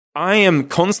I am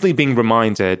constantly being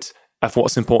reminded of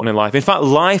what's important in life. In fact,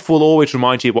 life will always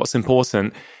remind you what's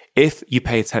important if you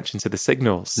pay attention to the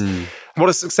signals. What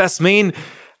does success mean?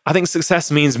 I think success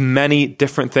means many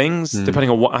different things, depending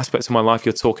on what aspects of my life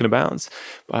you're talking about.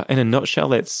 But in a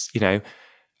nutshell, it's, am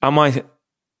I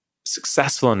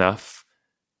successful enough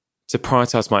to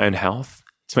prioritize my own health,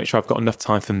 to make sure I've got enough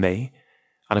time for me,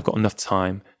 and I've got enough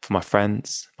time for my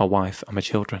friends, my wife, and my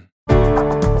children?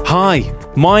 Hi,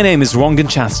 my name is Rangan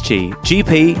Chatterjee,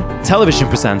 GP, television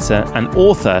presenter, and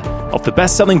author of the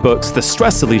best-selling books The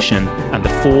Stress Solution and The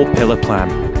 4-Pillar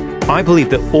Plan. I believe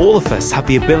that all of us have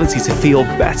the ability to feel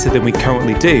better than we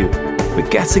currently do,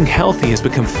 but getting healthy has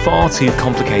become far too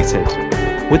complicated.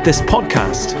 With this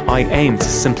podcast, I aim to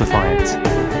simplify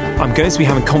it. I'm going to be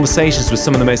having conversations with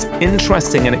some of the most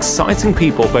interesting and exciting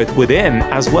people, both within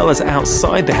as well as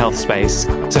outside the health space,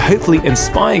 to hopefully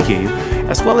inspire you,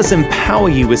 as well as empower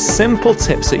you with simple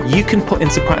tips that you can put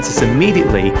into practice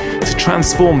immediately to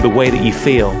transform the way that you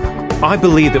feel. I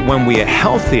believe that when we are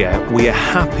healthier, we are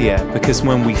happier, because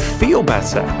when we feel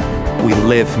better, we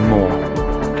live more.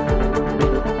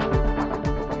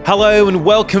 Hello and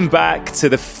welcome back to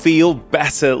the Feel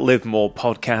Better, Live More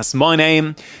podcast. My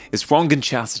name is Rangan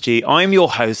Chatterjee. I'm your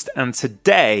host, and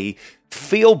today,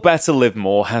 Feel Better, Live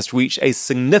More has reached a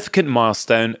significant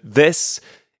milestone. This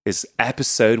is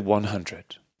episode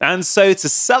 100. And so to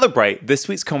celebrate, this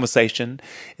week's conversation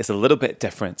is a little bit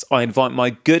different. I invite my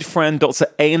good friend, Dr.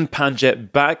 Ayan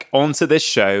Panjit, back onto this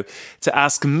show to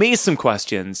ask me some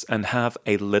questions and have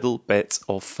a little bit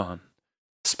of fun.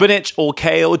 Spinach or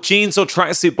kale, jeans or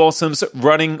tracksuit bottoms,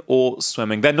 running or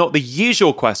swimming. They're not the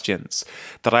usual questions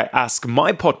that I ask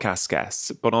my podcast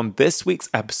guests, but on this week's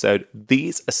episode,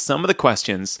 these are some of the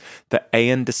questions that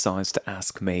Ayan decides to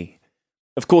ask me.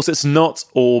 Of course, it's not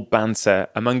all banter.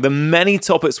 Among the many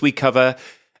topics we cover,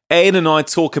 Ayan and I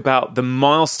talk about the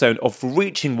milestone of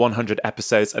reaching 100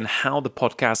 episodes and how the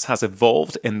podcast has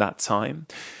evolved in that time.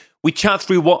 We chat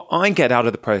through what I get out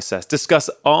of the process, discuss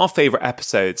our favorite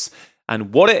episodes,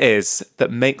 and what it is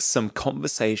that makes some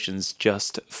conversations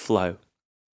just flow.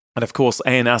 And of course,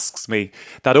 Ayan asks me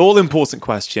that all-important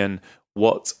question,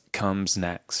 what comes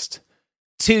next?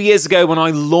 2 years ago, when I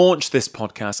launched this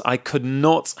podcast, I could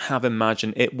not have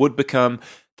imagined it would become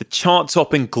the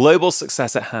chart-topping global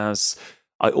success it has.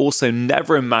 I also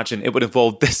never imagined it would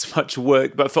involve this much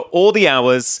work, but for all the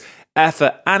hours,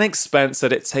 effort, and expense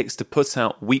that it takes to put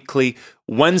out weekly,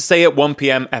 Wednesday at 1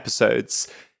 p.m. episodes,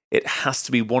 it has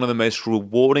to be one of the most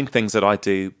rewarding things that I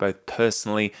do, both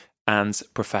personally and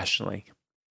professionally.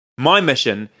 My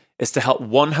mission is to help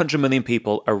 100 million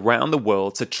people around the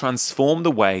world to transform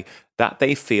the way that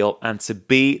they feel and to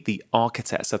be the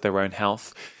architects of their own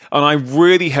health. And I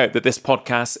really hope that this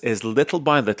podcast is little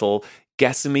by little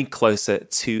getting me closer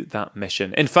to that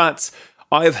mission. In fact,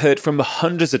 I have heard from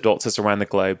hundreds of doctors around the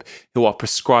globe who are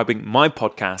prescribing my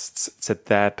podcasts to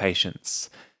their patients.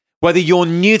 Whether you're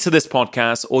new to this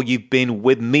podcast or you've been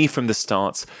with me from the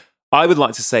start, I would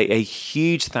like to say a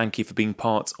huge thank you for being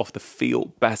part of the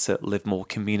Feel Better, Live More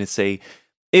community.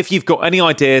 If you've got any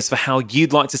ideas for how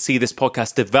you'd like to see this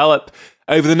podcast develop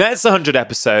over the next 100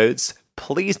 episodes,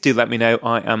 please do let me know.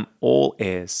 I am all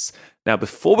ears. Now,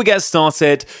 before we get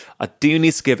started, I do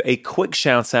need to give a quick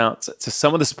shout out to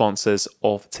some of the sponsors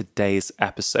of today's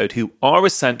episode who are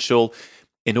essential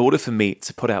in order for me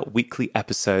to put out weekly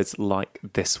episodes like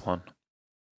this one.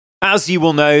 As you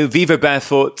will know, Vivo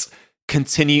Barefoot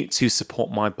continue to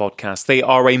support my podcast. They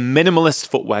are a minimalist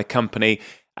footwear company,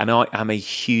 and I am a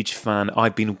huge fan.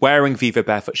 I've been wearing Vivo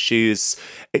Barefoot shoes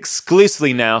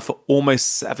exclusively now for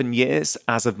almost 7 years,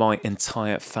 as of my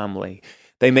entire family.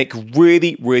 They make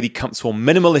really, really comfortable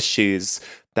minimalist shoes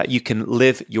that you can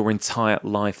live your entire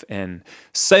life in.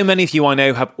 So many of you I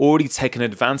know have already taken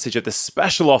advantage of the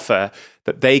special offer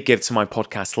that they give to my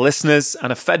podcast listeners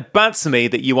and have fed back to me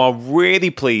that you are really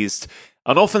pleased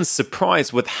and often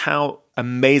surprised with how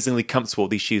amazingly comfortable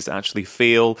these shoes actually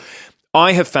feel.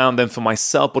 I have found them for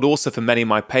myself, but also for many of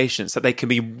my patients, that they can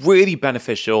be really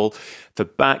beneficial for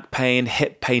back pain,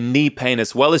 hip pain, knee pain,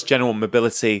 as well as general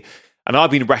mobility. And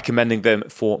I've been recommending them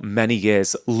for many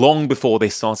years, long before they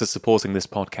started supporting this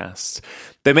podcast.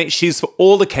 They make shoes for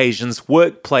all occasions: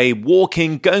 work, play,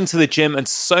 walking, going to the gym, and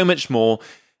so much more.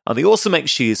 And they also make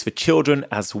shoes for children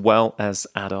as well as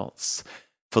adults.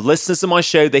 For listeners of my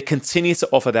show, they continue to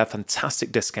offer their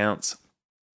fantastic discounts.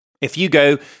 If you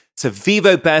go to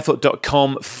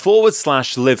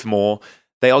vivobarefoot.com/livemore,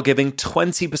 they are giving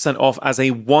 20% off as a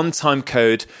one-time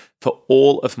code for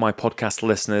all of my podcast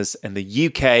listeners in the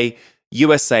UK,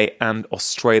 USA, and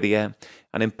Australia.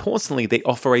 And importantly, they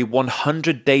offer a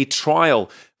 100-day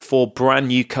trial for brand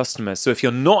new customers. So if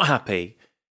you're not happy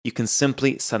you can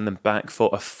simply send them back for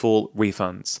a full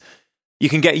refund. You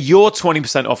can get your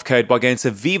 20% off code by going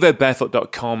to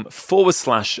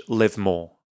vivobarefoot.com/live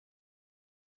more.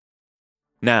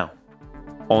 Now,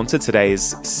 on to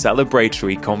today's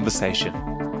celebratory conversation.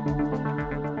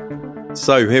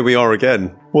 So here we are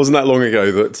again. Wasn't that long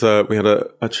ago that we had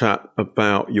a chat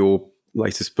about your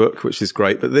latest book, which is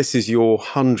great. But this is your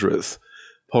 100th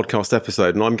podcast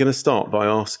episode. And I'm going to start by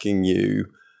asking you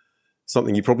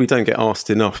something you probably don't get asked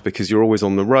enough because you're always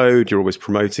on the road. You're always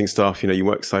promoting stuff. You know, you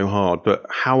work so hard. But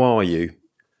how are you?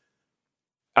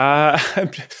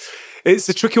 It's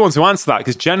a tricky one to answer that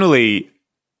because generally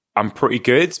I'm pretty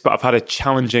good, but I've had a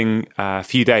challenging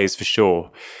few days for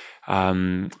sure.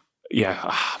 I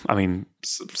mean,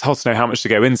 it's hard to know how much to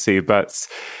go into, but,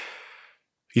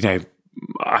 you know,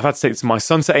 I've had to take my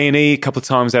son to A&E a couple of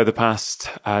times over the past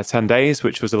 10 days,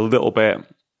 which was a little bit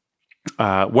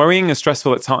worrying and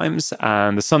stressful at times.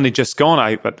 And the Sunday just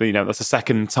gone, that's the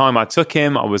second time I took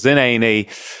him. I was in A&E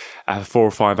for 4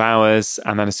 or 5 hours.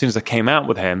 And then as soon as I came out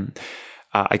with him,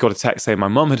 I got a text saying my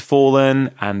mum had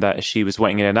fallen and that she was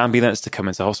waiting in an ambulance to come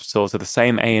into hospital to the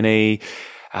same A&E.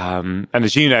 And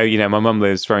as you know, my mum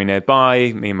lives very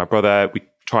nearby. Me and my brother, we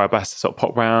try our best to sort of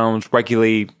pop round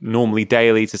regularly, normally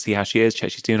daily, to see how she is,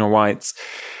 check she's doing all right.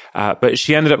 But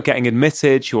she ended up getting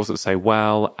admitted. She wasn't so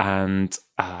well, and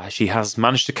she has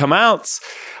managed to come out.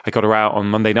 I got her out on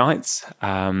Monday night,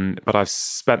 but I've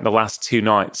spent the last 2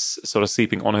 nights sort of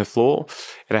sleeping on her floor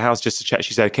in her house just to check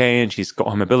she's okay, and she's got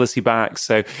her mobility back.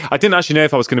 So I didn't actually know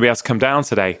if I was going to be able to come down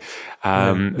today.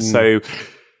 So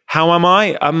how am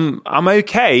I? I'm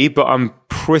okay, but I'm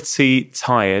pretty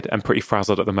tired and pretty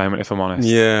frazzled at the moment, if I'm honest.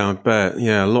 Yeah, I bet.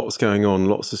 Yeah, lots going on,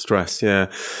 lots of stress. Yeah.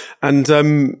 And,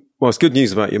 well, it's good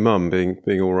news about your mum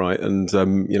being all right. And,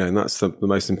 and that's the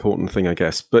most important thing, I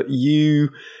guess. But in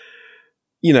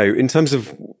terms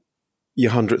of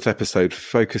your 100th episode,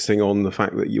 focusing on the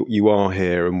fact that you are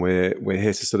here and we're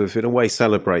here to sort of, in a way,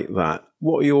 celebrate that.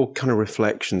 What are your kind of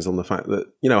reflections on the fact that,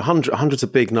 100's a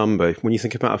big number. When you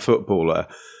think about a footballer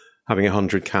having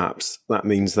 100 caps, that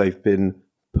means they've been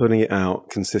putting it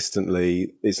out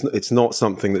consistently. It's not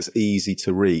something that's easy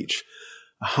to reach.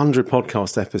 100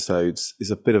 podcast episodes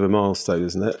is a bit of a milestone,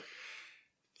 isn't it?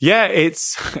 Yeah,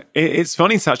 it's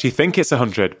funny to actually think it's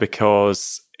 100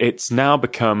 because it's now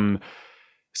become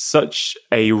such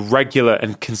a regular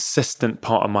and consistent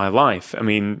part of my life. I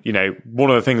mean, one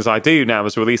of the things I do now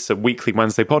is release a weekly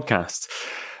Wednesday podcast.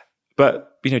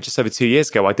 But, just over 2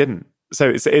 years ago, I didn't. So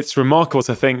it's remarkable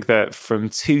to think that from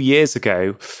 2 years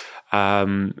ago,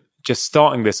 just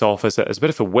starting this off as a bit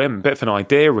of a whim, a bit of an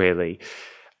idea, really.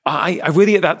 I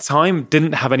really at that time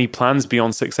didn't have any plans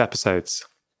beyond 6 episodes.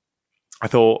 I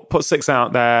thought, put 6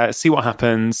 out there, see what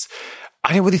happens.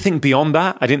 I didn't really think beyond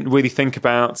that. I didn't really think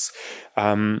about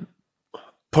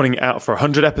putting it out for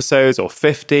 100 episodes or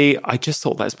 50. I just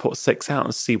thought, let's put 6 out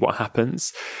and see what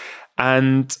happens.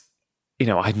 And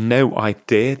I had no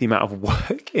idea the amount of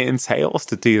work it entails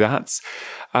to do that.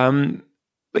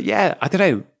 But yeah, I don't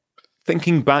know.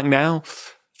 Thinking back now,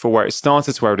 for where it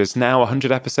started to where it is now,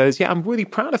 100 episodes, yeah, I'm really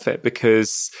proud of it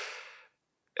because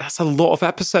that's a lot of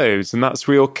episodes and that's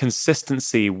real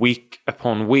consistency week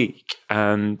upon week.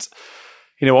 And,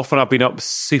 often I've been up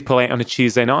super late on a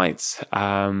Tuesday night,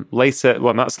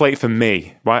 that's late for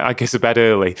me, right? I go to bed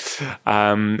early,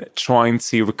 trying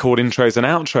to record intros and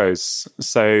outros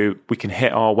so we can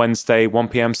hit our Wednesday 1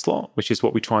 p.m. slot, which is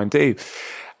what we try and do.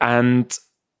 And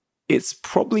it's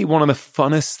probably one of the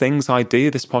funnest things I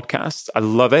do, this podcast. I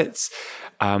love it.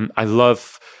 I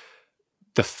love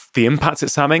the impact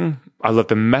it's having. I love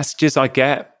the messages I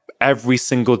get every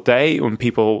single day when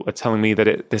people are telling me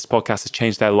that this podcast has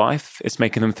changed their life. It's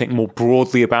making them think more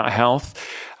broadly about health.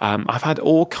 I've had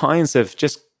all kinds of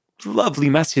just lovely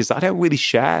messages that I don't really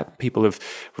share. People have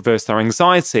reversed their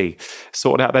anxiety,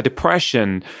 sorted out their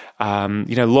depression,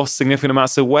 lost significant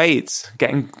amounts of weight,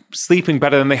 sleeping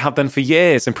better than they have done for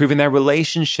years, improving their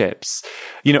relationships,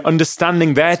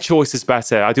 understanding their choices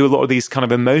better. I do a lot of these kind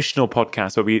of emotional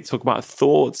podcasts where we talk about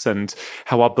thoughts and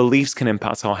how our beliefs can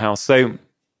impact our health. So,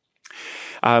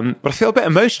 but I feel a bit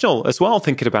emotional as well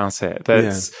thinking about it.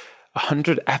 There's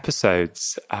 100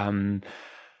 episodes.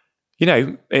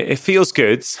 It feels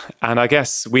good. And I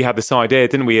guess we had this idea,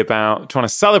 didn't we, about trying to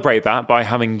celebrate that by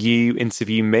having you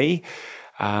interview me.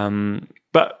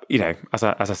 But, as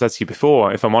I said to you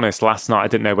before, if I'm honest, last night I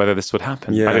didn't know whether this would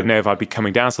happen. Yeah. I didn't know if I'd be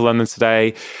coming down to London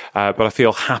today. But I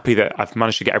feel happy that I've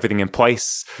managed to get everything in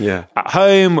place at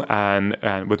home and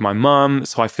with my mum.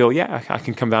 So I feel, I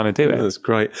can come down and do it. That's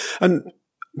great. And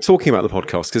talking about the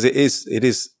podcast, because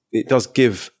it does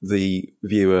give the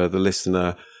viewer, the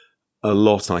listener, a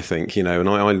lot, I think, and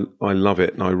I love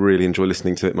it, and I really enjoy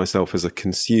listening to it myself as a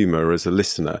consumer, as a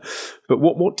listener. But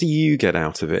what do you get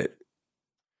out of it?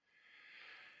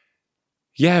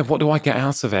 Yeah, what do I get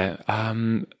out of it?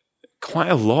 Quite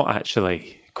a lot,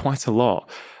 actually. Quite a lot.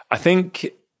 I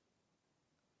think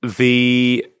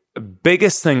the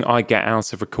biggest thing I get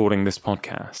out of recording this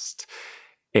podcast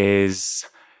is,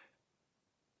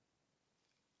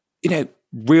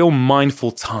 real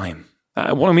mindful time.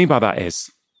 What I mean by that is,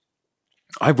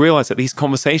 I realize that these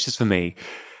conversations for me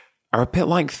are a bit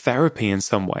like therapy in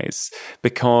some ways,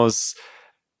 because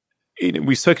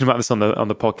we've spoken about this on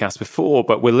the podcast before,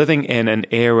 but we're living in an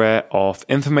era of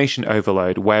information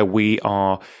overload where we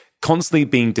are constantly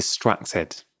being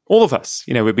distracted. All of us,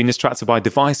 we're being distracted by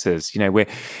devices.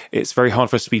 It's very hard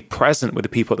for us to be present with the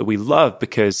people that we love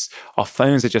because our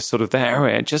phones are just sort of there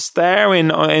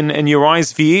in your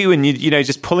eyes view, and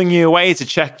just pulling you away to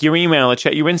check your email or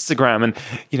check your Instagram.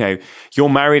 And you're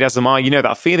married, as am I.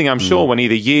 That feeling, I'm sure, when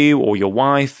either you or your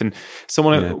wife and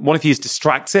one of you is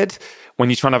distracted when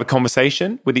you're trying to have a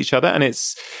conversation with each other, and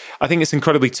I think it's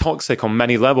incredibly toxic on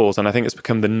many levels, and I think it's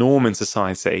become the norm in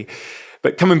society.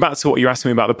 But coming back to what you're asking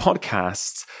me about the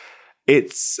podcast,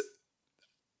 it's,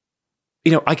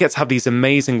 I get to have these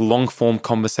amazing long-form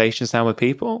conversations now with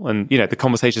people. And, the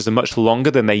conversations are much longer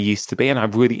than they used to be. And I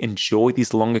really enjoy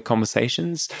these longer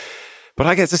conversations. But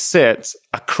I get to sit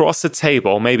across a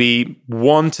table, maybe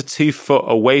 1 to 2 foot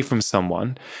away from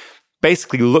someone,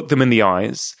 basically look them in the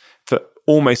eyes for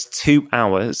almost 2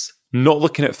 hours, not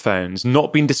looking at phones,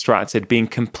 not being distracted, being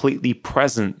completely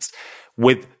present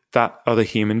with that other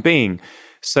human being.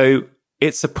 So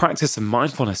it's a practice of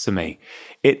mindfulness for me.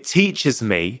 It teaches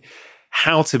me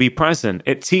how to be present.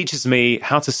 It teaches me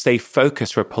how to stay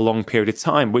focused for a prolonged period of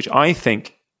time, which I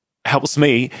think helps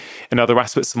me in other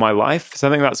aspects of my life. So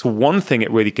I think that's one thing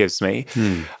it really gives me.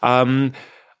 I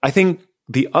think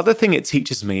the other thing it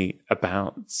teaches me is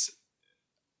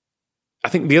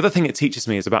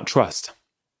about trust.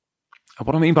 And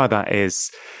what I mean by that is,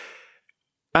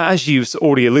 as you've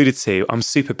already alluded to, I'm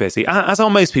super busy, as are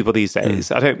most people these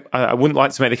days. I wouldn't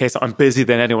like to make the case that I'm busier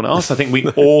than anyone else. I think we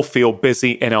all feel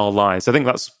busy in our lives. I think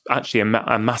that's actually a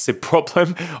massive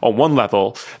problem on one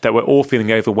level, that we're all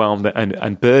feeling overwhelmed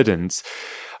and burdened.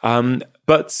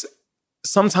 But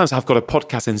sometimes I've got a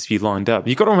podcast interview lined up.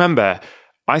 You've got to remember,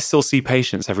 I still see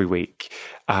patients every week.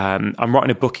 I'm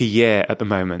writing a book a year at the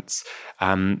moment.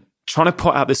 Trying to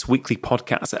put out this weekly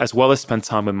podcast, as well as spend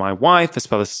time with my wife, as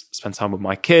well as spend time with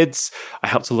my kids. I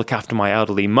help to look after my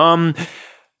elderly mum.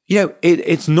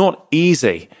 It's not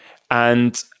easy.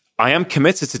 And I am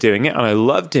committed to doing it, and I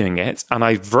love doing it. And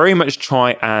I very much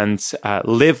try and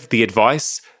live the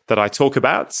advice that I talk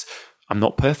about. I'm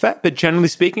not perfect, but generally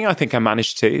speaking, I think I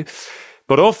manage to.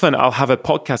 But often I'll have a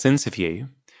podcast interview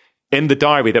in the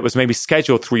diary that was maybe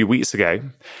scheduled 3 weeks ago.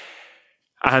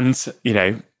 And,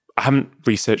 I haven't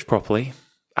researched properly.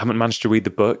 I haven't managed to read the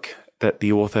book that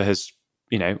the author has,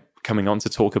 coming on to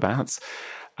talk about.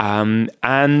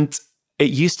 And it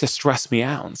used to stress me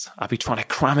out. I'd be trying to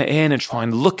cram it in and try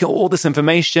and look at all this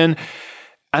information.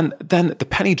 And then the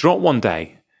penny dropped one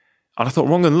day. And I thought,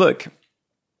 Rongan, look,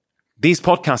 these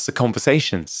podcasts are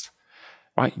conversations,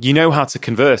 right? You know how to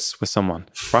converse with someone,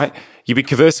 right? You've been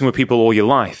conversing with people all your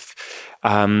life.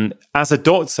 As a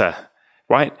doctor,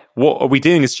 right? What are we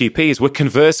doing as GPs? We're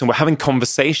conversing, we're having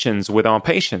conversations with our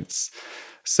patients.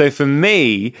 So for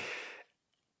me,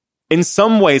 in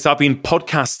some ways, I've been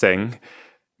podcasting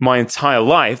my entire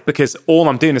life because all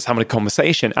I'm doing is having a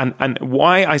conversation. And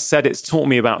why I said it's taught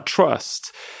me about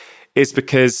trust is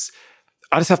because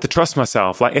I just have to trust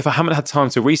myself. Like, if I haven't had time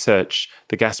to research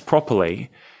the guest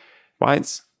properly,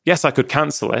 right? Yes, I could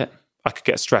cancel it. I could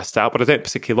get stressed out, but I don't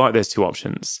particularly like those two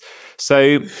options.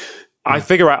 So I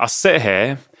figure out I'll sit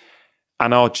here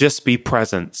and I'll just be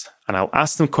present, and I'll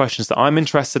ask them questions that I'm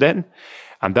interested in,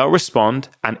 and they'll respond.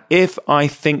 And if I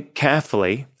think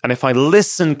carefully and if I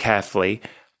listen carefully,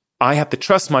 I have to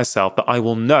trust myself that I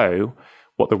will know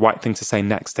what the right thing to say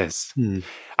next is. And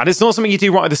it's not something you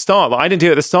do right at the start. Like, I didn't do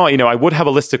it at the start. I would have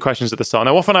a list of questions at the start.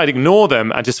 Now, often I'd ignore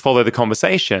them and just follow the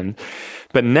conversation.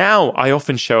 But now I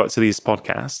often show up to these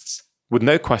podcasts with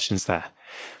no questions there.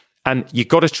 And you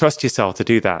got to trust yourself to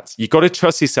do that. You got to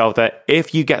trust yourself that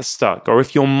if you get stuck or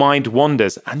if your mind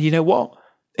wanders, and you know what?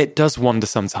 It does wander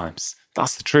sometimes.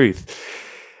 That's the truth.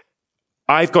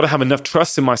 I've got to have enough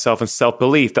trust in myself and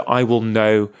self-belief that I will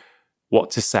know what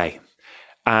to say.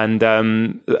 And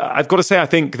I've got to say, I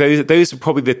think those are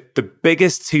probably the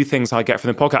biggest two things I get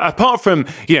from the podcast. Apart from,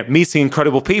 meeting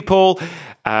incredible people,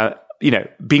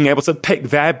 being able to pick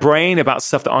their brain about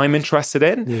stuff that I'm interested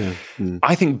in.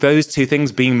 I think those two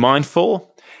things, being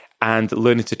mindful and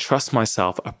learning to trust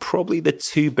myself are probably the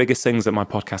two biggest things that my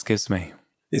podcast gives me.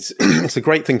 It's a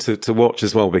great thing to watch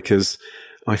as well, because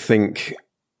I think,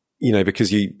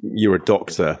 because you're a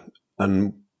doctor,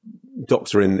 and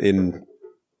doctor in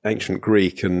ancient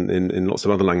Greek and in lots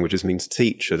of other languages means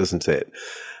teacher, doesn't it?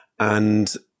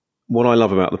 And what I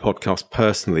love about the podcast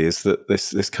personally is that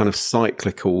this kind of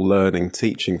cyclical learning,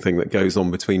 teaching thing that goes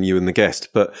on between you and the guest,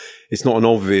 but it's not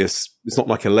it's not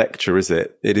like a lecture, is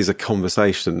it? It is a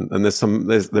conversation, and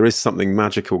there is something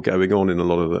magical going on in a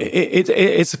lot of it.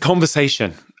 It's a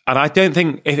conversation. And I don't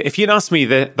think, if you'd asked me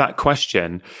that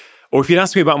question, or if you'd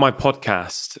asked me about my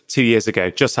podcast 2 years ago,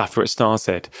 just after it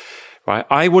started, right,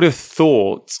 I would have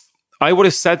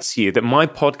said to you that my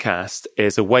podcast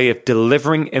is a way of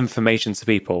delivering information to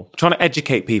people, trying to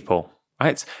educate people,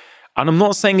 right? And I'm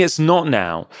not saying it's not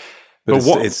now. But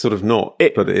it's sort of not,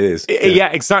 but it is. Yeah,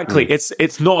 exactly.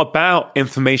 It's not about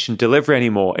information delivery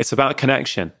anymore. It's about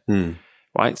connection,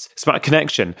 right? It's about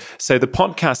connection. So the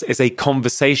podcast is a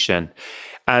conversation.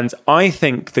 And I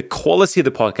think the quality of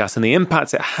the podcast and the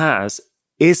impact it has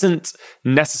isn't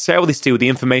necessarily to do with the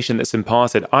information that's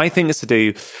imparted. I think it's to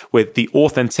do with the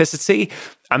authenticity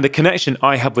and the connection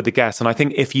I have with the guest. And I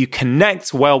think if you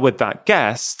connect well with that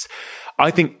guest, I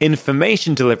think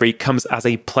information delivery comes as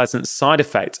a pleasant side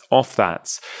effect of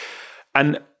that.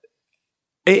 And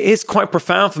it is quite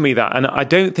profound for me, that. And I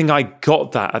don't think I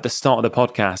got that at the start of the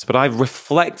podcast, but I've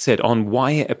reflected on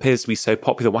why it appears to be so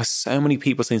popular, why so many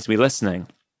people seem to be listening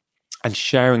and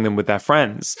sharing them with their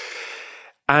friends.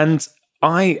 And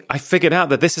I figured out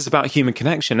that this is about human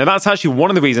connection. And that's actually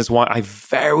one of the reasons why I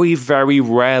very, very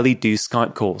rarely do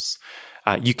Skype calls.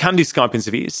 You can do Skype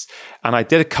interviews, and I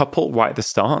did a couple right at the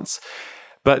start,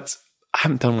 but I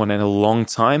haven't done one in a long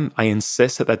time. I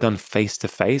insist that they're done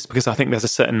face-to-face, because I think there's a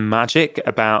certain magic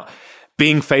about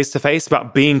being face-to-face,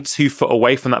 about being 2 foot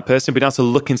away from that person, being able to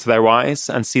look into their eyes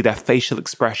and see their facial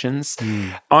expressions.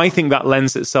 I think that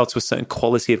lends itself to a certain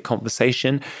quality of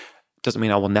conversation. Doesn't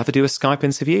mean I will never do a Skype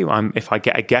interview. If I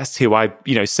get a guest who I,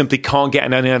 simply can't get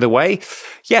in any other way,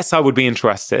 yes, I would be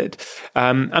interested.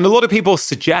 And a lot of people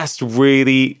suggest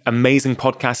really amazing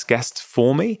podcast guests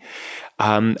for me.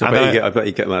 I bet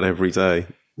you get that every day.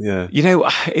 Yeah.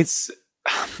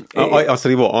 I'll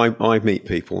tell you what, I meet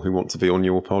people who want to be on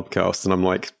your podcast, and I'm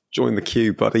like, join the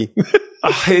queue, buddy.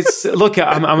 I'm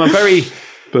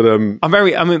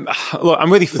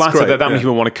really flattered that many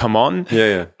people want to come on.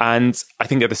 Yeah. And I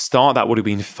think at the start that would have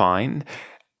been fine.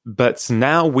 But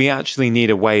now we actually need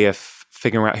a way of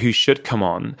figuring out who should come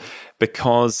on,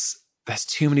 because there's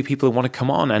too many people who want to come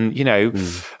on. And,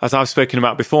 as I've spoken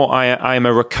about before, I am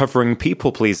a recovering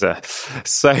people pleaser.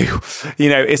 So,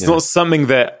 it's not something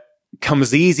that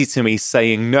comes easy to me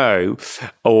saying no,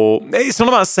 or it's not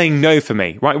about saying no for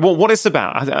me, right? What it's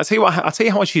about, I'll tell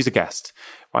you how I choose a guest,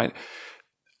 right?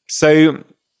 So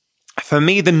for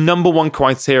me, the number one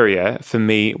criteria for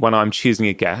me when I'm choosing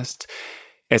a guest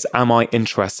is, am I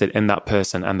interested in that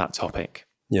person and that topic?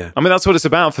 Yeah. I mean, that's what it's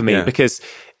about for me, because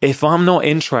if I'm not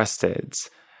interested,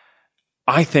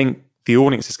 I think the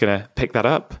audience is going to pick that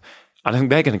up. I think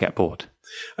they're going to get bored.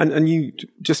 And you,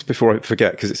 just before I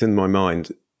forget, because it's in my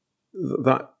mind,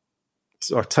 that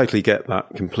I totally get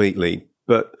that completely.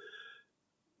 But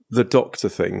the doctor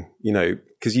thing,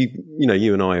 because you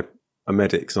and I are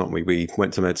medics, aren't we? We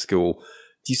went to med school.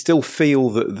 Do you still feel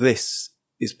that this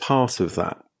is part of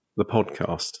that, the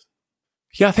podcast?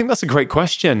 Yeah, I think that's a great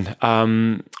question.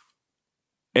 And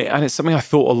it's something I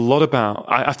thought a lot about.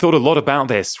 I thought a lot about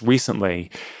this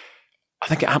recently. I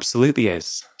think it absolutely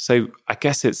is. So I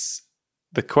guess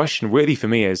the question really for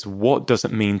me is, what does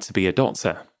it mean to be a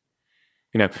doctor?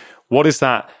 What is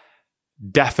that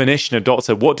definition of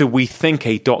doctor? What do we think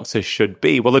a doctor should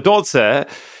be? Well, a doctor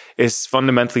is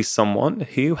fundamentally someone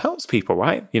who helps people,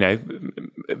 right?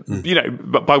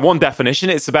 But by one definition,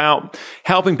 it's about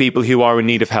helping people who are in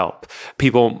need of help.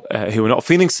 People who are not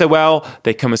feeling so well,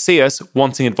 they come and see us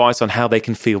wanting advice on how they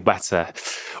can feel better.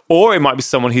 Or it might be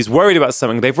someone who's worried about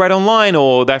something they've read online,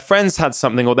 or their friends had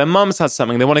something, or their mum's had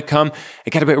something. They want to come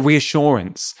and get a bit of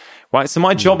reassurance, right? So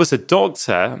my job as a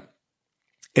doctor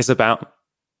is about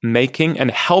making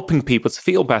and helping people to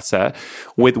feel better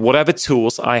with whatever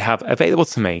tools I have available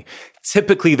to me.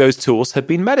 Typically, those tools have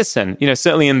been medicine,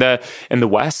 certainly in the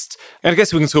West. And I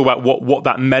guess we can talk about what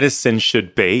that medicine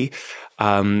should be.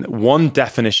 One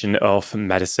definition of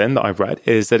medicine that I've read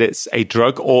is that it's a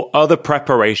drug or other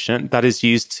preparation that is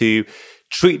used to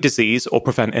treat disease or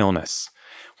prevent illness,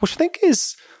 which I think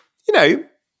is,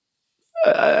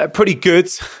 a pretty good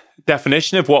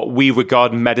definition of what we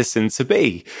regard medicine to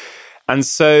be. And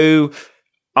so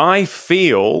I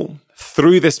feel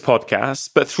through this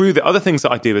podcast, but through the other things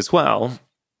that I do as well,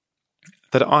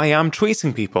 that I am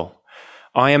treating people.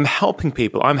 I am helping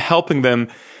people. I'm helping them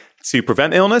to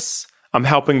prevent illness. I'm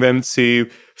helping them to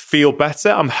feel better.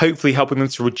 I'm hopefully helping them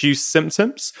to reduce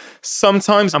symptoms.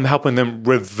 Sometimes I'm helping them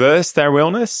reverse their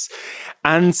illness.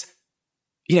 And,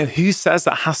 who says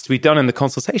that has to be done in the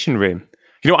consultation room?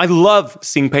 I love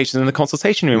seeing patients in the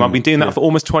consultation room. I've been doing that for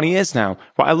almost 20 years now.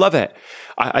 Right? I love it.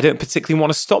 I don't particularly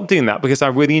want to stop doing that because I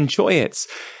really enjoy it.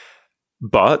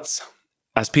 But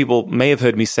as people may have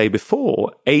heard me say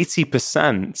before,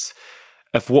 80%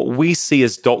 of what we see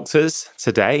as doctors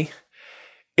today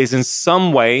is in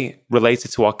some way related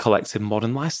to our collective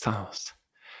modern lifestyles.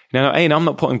 And I'm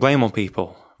not putting blame on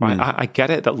people. Right? I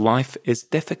get it that life is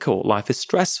difficult. Life is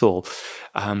stressful.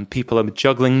 People are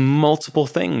juggling multiple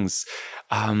things.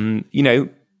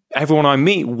 Everyone I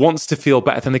meet wants to feel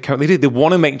better than they currently do. They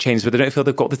want to make changes, but they don't feel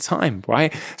they've got the time,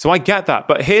 right? So I get that.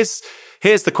 But here's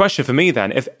the question for me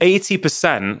then. If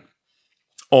 80%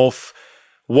 of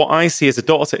what I see as a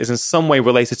doctor is in some way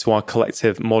related to our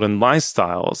collective modern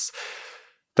lifestyles,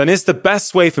 then is the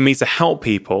best way for me to help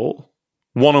people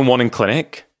one-on-one in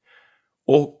clinic?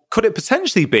 Or could it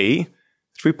potentially be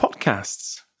through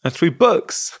podcasts and through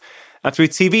books and through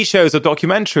TV shows or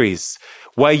documentaries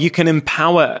where you can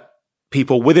empower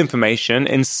people with information,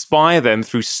 inspire them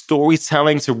through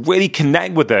storytelling to really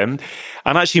connect with them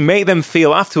and actually make them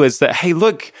feel afterwards that, hey,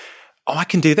 look, I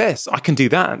can do this, I can do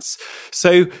that.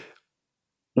 So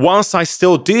whilst I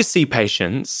still do see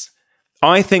patients,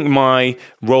 I think my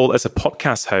role as a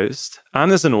podcast host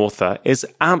and as an author is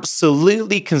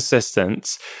absolutely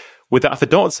consistent with that of a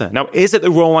doctor. Now, is it the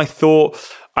role I thought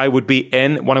I would be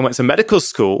in when I went to medical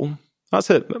school? That's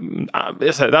a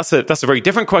very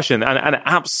different question, and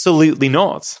absolutely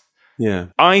not. Yeah,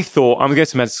 I thought I'm going to go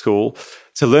to med school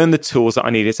to learn the tools that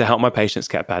I needed to help my patients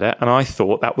get better, and I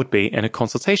thought that would be in a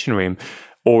consultation room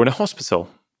or in a hospital.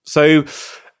 So,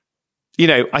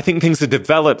 I think things have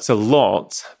developed a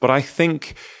lot, but I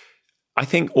think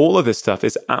all of this stuff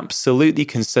is absolutely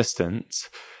consistent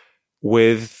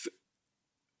with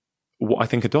what I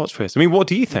think a doctor is. I mean, what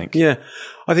do you think? Yeah,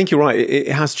 I think you're right. It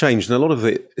has changed. And a lot of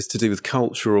it is to do with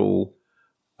cultural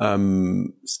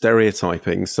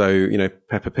stereotyping. So,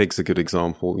 Peppa Pig's a good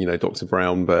example. Dr.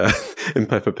 Brown Bear in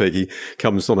Peppa Pig, he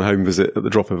comes on a home visit at the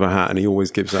drop of a hat and he always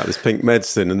gives out this pink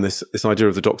medicine and this idea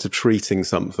of the doctor treating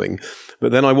something.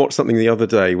 But then I watched something the other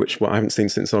day, which I haven't seen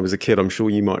since I was a kid. I'm sure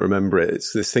you might remember it.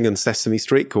 It's this thing on Sesame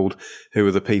Street called Who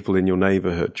Are the People in Your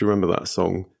Neighborhood? Do you remember that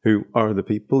song? Who are the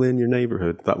people in your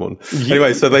neighborhood? That one. Yeah.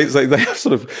 Anyway, so they have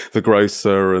sort of the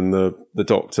grocer and the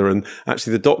doctor, and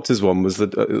actually the doctor's one was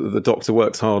the doctor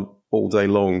works hard all day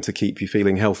long to keep you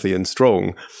feeling healthy and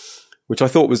strong, which I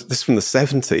thought was this from the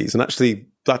 70s. And actually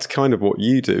that's kind of what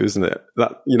you do, isn't it?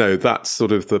 That, that's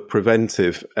sort of the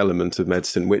preventive element of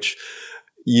medicine, which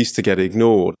used to get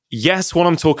ignored. Yes, what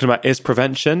I'm talking about is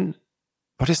prevention.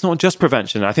 But it's not just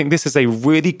prevention. I think this is a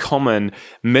really common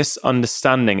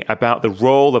misunderstanding about the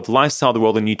role of lifestyle, the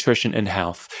role of nutrition in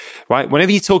health, right?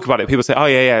 Whenever you talk about it, people say, oh,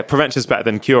 yeah, prevention is better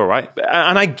than cure, right?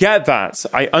 And I get that.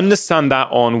 I understand that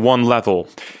on one level.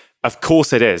 Of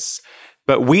course it is.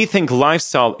 But we think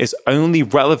lifestyle is only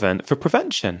relevant for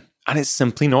prevention. And it's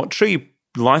simply not true.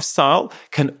 Lifestyle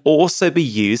can also be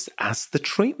used as the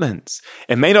treatment.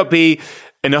 It may not be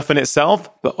enough in itself,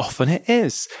 but often it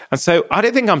is. And so I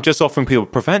don't think I'm just offering people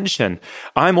prevention.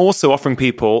 I'm also offering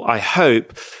people, I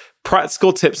hope,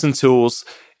 practical tips and tools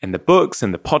in the books,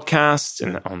 in the podcasts,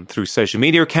 and through social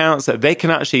media accounts that they can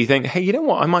actually think, hey, you know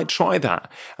what? I might try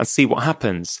that and see what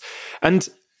happens. And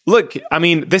look, I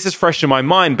mean, this is fresh in my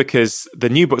mind because the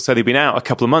new book's only been out a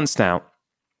couple of months now.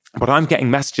 But I'm getting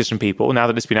messages from people now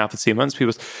that it's been out for 2 months.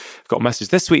 People got a message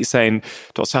this week saying,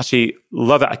 Dr. Sachi,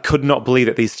 love it. I could not believe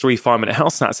that these 3 5-minute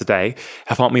health snacks a day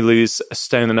have helped me lose 1.5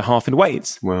 stones in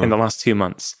weight in the last 2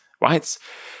 months, right?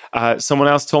 Someone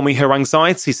else told me her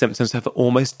anxiety symptoms have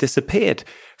almost disappeared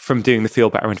from doing the Feel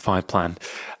Better in 5 plan.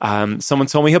 Someone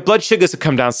told me her blood sugars have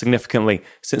come down significantly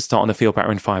since starting the Feel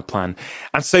Better in 5 plan.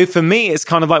 And so for me, it's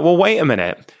kind of like, well, wait a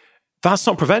minute. That's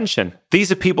not prevention.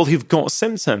 These are people who've got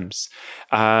symptoms,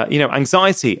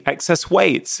 anxiety, excess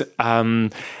weight,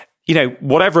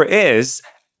 whatever it is.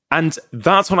 And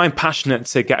that's what I'm passionate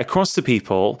to get across to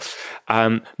people,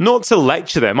 not to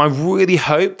lecture them. I really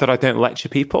hope that I don't lecture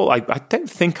people. I don't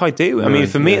think I do. I mean,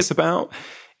 for me, it's about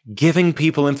giving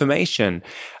people information.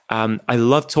 I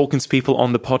love talking to people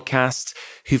on the podcast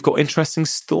who've got interesting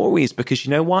stories because you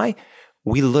know why?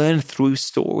 We learn through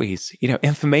stories.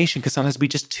 Information can sometimes be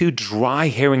just too dry,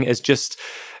 hearing it as just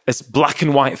as black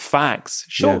and white facts.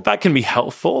 Sure, that can be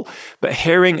helpful, but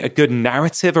hearing a good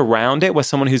narrative around it where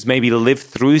someone who's maybe lived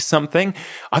through something,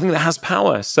 I think that has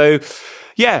power. So,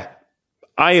 yeah,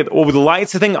 I would like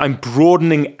to think I'm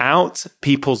broadening out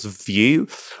people's view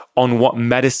on what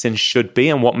medicine should be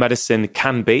and what medicine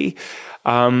can be.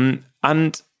 And,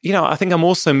 I think I'm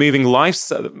also moving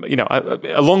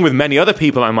along with many other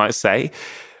people, I might say,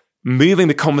 moving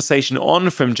the conversation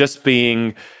on from just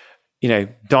being,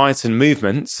 diet and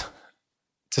movement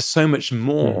to so much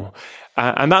more.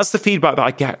 And that's the feedback that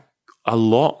I get a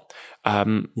lot,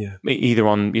 either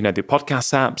on, the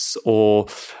podcast apps or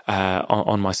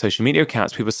on my social media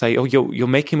accounts. People say, oh, you're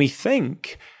making me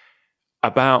think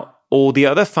about all the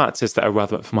other factors that are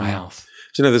relevant for my health.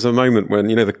 Do you know, there's a moment when,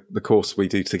 the course we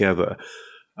do together,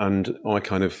 and I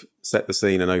kind of set the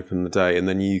scene and open the day, and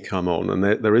then you come on, and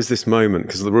there is this moment,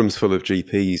 because the room's full of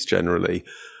GPs generally,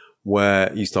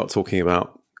 where you start talking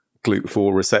about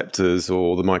GLUT4 receptors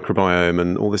or the microbiome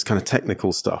and all this kind of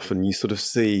technical stuff, and you sort of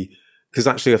see, because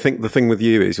actually I think the thing with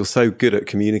you is you're so good at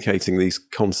communicating these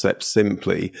concepts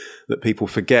simply that people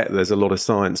forget there's a lot of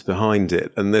science behind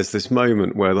it. And there's this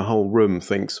moment where the whole room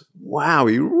thinks, wow,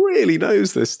 he really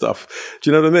knows this stuff. Do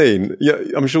you know what I mean? Yeah,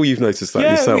 I'm sure you've noticed that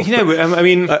yourself. I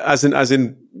mean, as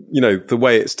in, the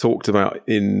way it's talked about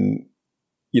in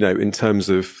terms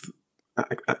of,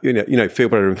 Feel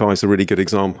Better in 5 is a really good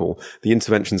example. The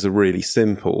interventions are really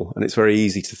simple, and it's very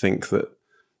easy to think that,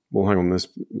 well, hang on, there's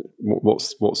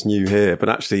what's new here? But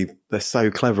actually, they're so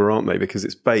clever, aren't they? Because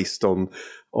it's based on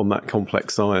that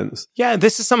complex science. Yeah,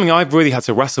 this is something I've really had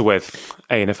to wrestle with,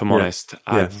 Ian, if I'm honest.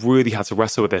 I've really had to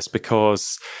wrestle with this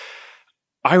because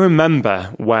I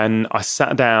remember when I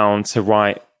sat down to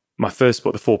write my first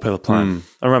book, The 4-Pillar Plan.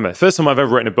 I remember the first time I've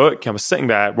ever written a book, I was sitting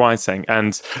there writing,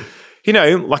 and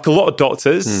like a lot of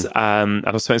doctors, and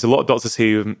I've spoken to a lot of doctors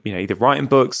who, either writing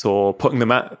books or putting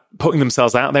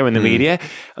themselves out there in the media.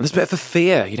 And there's a bit of a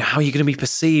fear, how are you going to be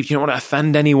perceived? You don't want to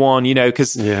offend anyone,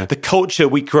 because the culture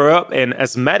we grew up in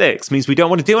as medics means we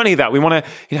don't want to do any of that. We want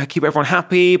to, keep everyone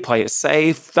happy, play it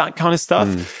safe, that kind of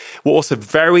stuff. We're also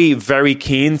very, very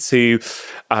keen to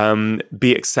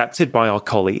be accepted by our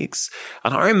colleagues.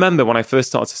 And I remember when I first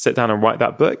started to sit down and write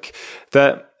that book,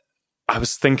 that I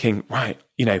was thinking, right,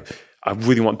 I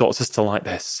really want doctors to like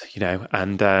this,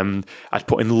 and I'd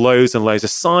put in loads and loads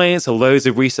of science and loads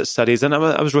of research studies. And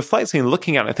I was reflecting and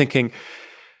looking at it thinking,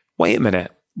 wait a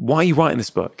minute, why are you writing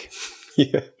this book?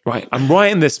 Right. I'm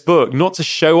writing this book not to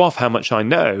show off how much I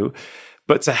know,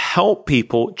 but to help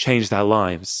people change their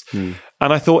lives. And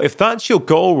I thought, if that's your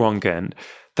goal, Rangan,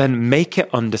 then make it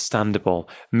understandable.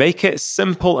 Make it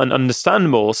simple and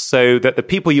understandable so that the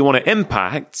people you want to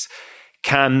impact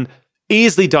can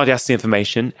easily digest the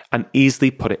information and easily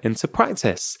put it into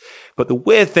practice. But the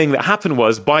weird thing that happened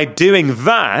was, by doing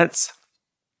that,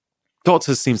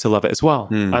 doctors seem to love it as well.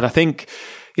 And I think,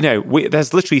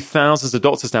 there's literally thousands of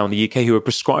doctors now in the UK who are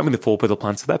prescribing the 4-Pillar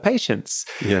Plan to their patients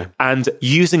and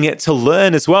using it to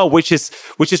learn as well, which is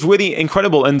really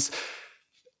incredible. And,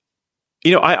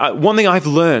 I one thing I've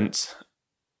learned,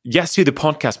 yes, through the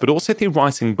podcast, but also through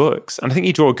writing books, and I think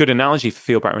you draw a good analogy for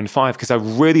Feel Better in 5, because I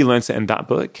really learned it in that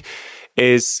book,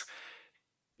 is,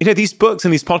 these books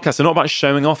and these podcasts are not about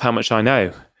showing off how much I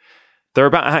know. They're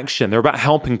about action. They're about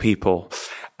helping people.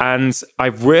 And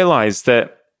I've realized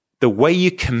that the way you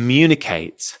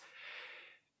communicate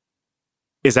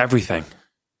is everything,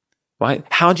 right?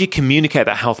 How do you communicate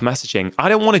that health messaging? I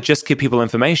don't want to just give people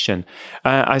information.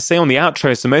 I say on the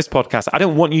outros to most podcasts, I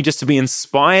don't want you just to be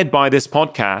inspired by this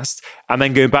podcast and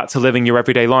then go back to living your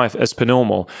everyday life as per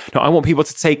normal. No, I want people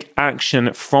to take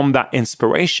action from that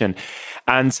inspiration.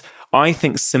 And I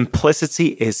think simplicity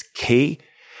is key.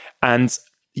 And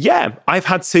I've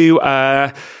had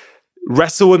to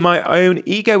wrestle with my own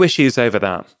ego issues over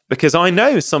that, because I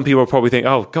know some people probably think,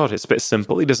 oh God, it's a bit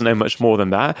simple. He doesn't know much more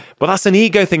than that. But that's an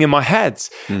ego thing in my head,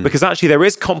 because actually there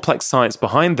is complex science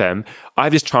behind them. I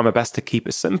just try my best to keep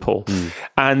it simple.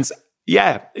 And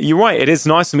you're right. It is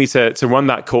nice for me to run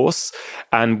that course.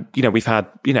 And, we've had,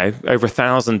 over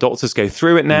 1,000 doctors go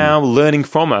through it now, learning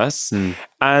from us.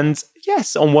 And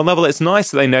yes, on one level, it's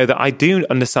nice that they know that I do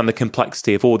understand the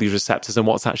complexity of all these receptors and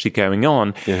what's actually going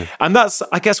on. And that's,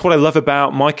 I guess, what I love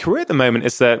about my career at the moment,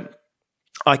 is that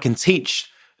I can teach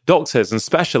doctors and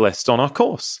specialists on our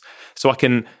course. So I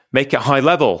can make it high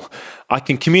level. I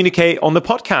can communicate on the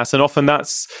podcast. And often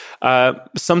that's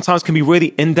sometimes can be really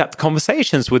in-depth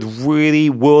conversations with really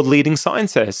world-leading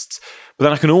scientists. But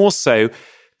then I can also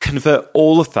convert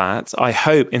all of that, I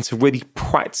hope, into really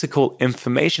practical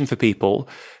information for people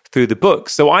through the book.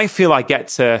 So I feel I get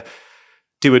to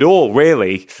do it all,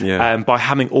 really, by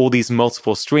having all these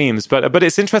multiple streams. But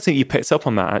it's interesting you picked up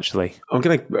on that, actually. I'm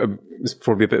going to, it's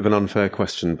probably a bit of an unfair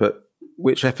question, but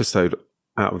which episode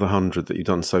out of the 100 that you've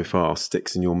done so far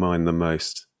sticks in your mind the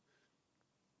most?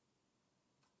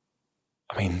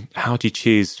 I mean, how do you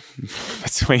choose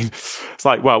between? It's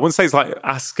like, well, I wouldn't say it's like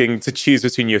asking to choose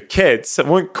between your kids. I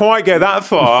wouldn't quite go that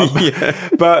far,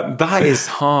 but that is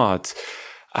hard.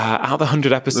 Out of the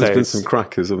 100 episodes, there's been some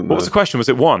crackers, haven't there? What was the question? Was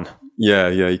it one? Yeah,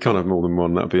 you can't have more than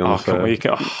one. That'd be unfair. It's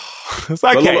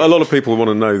okay. A lot of people want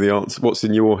to know the answer. What's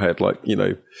in your head? Like,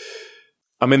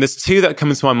 I mean, there's two that come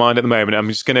into my mind at the moment. I'm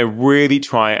just going to really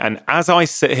try. And as I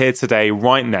sit here today,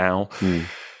 right now,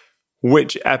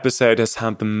 which episode has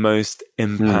had the most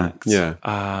impact?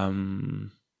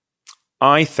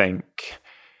 I think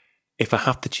if I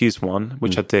have to choose one,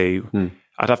 which I do,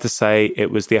 I'd have to say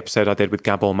it was the episode I did with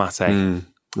Gabor Mate.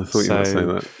 I thought you might say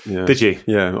that. Yeah. Did you?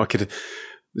 Yeah, I could.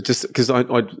 Just because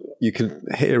you can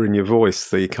hear in your voice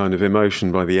the kind of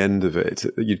emotion by the end of it.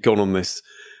 You'd gone on this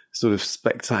sort of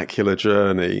spectacular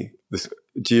journey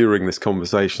during this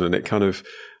conversation, and it kind of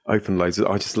opened loads.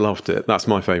 I just loved it. That's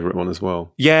my favourite one as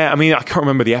well. Yeah, I mean, I can't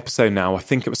remember the episode now. I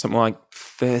think it was something like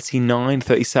 39,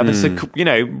 37. So,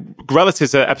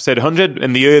 relative to episode 100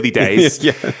 in the early days.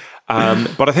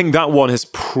 But I think that one has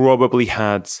probably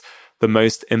had the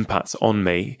most impact on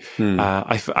me.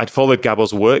 I'd followed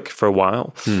Gabor's work for a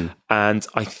while. And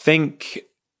I think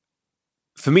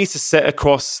for me to sit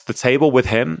across the table with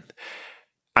him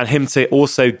and him to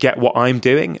also get what I'm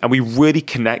doing, and we really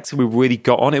connected, we really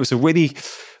got on. It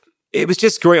was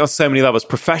just great on so many levels.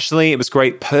 Professionally, it was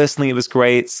great. Personally, it was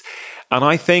great. And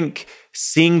I think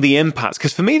seeing the impact,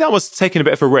 because for me, that was taking a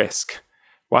bit of a risk.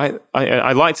 Right?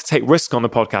 I like to take risk on the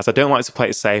podcast. I don't like to play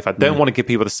it safe. I don't want to give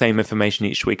people the same information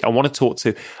each week. I want to talk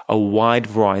to a wide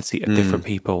variety of different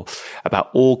people about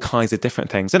all kinds of different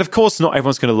things. And of course, not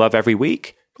everyone's going to love every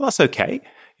week, but that's okay.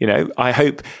 I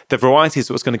hope the variety is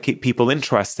what's going to keep people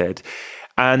interested.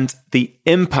 And the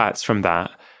impact from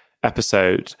that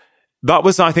episode, that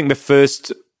was, I think, the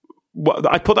first,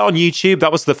 I put that on YouTube.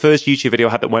 That was the first YouTube video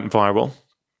I had that went viral.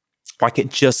 Like, it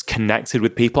just connected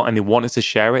with people and they wanted to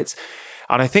share it.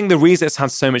 And I think the reason it's had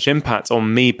so much impact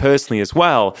on me personally as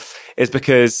well is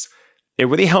because it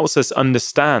really helps us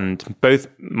understand, both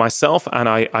myself and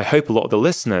I hope a lot of the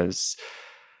listeners,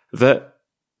 that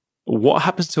what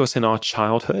happens to us in our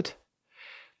childhood,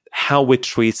 how we're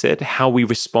treated, how we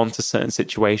respond to certain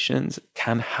situations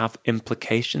can have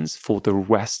implications for the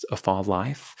rest of our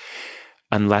life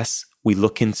unless we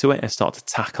look into it and start to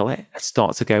tackle it and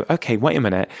start to go, okay, wait a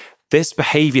minute, this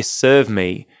behavior served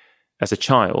me as a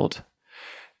child,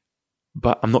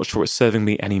 but I'm not sure it's serving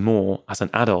me anymore as an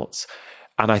adult.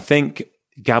 And I think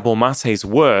Gabor Mate's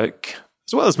work,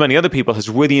 as well as many other people, has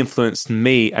really influenced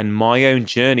me and my own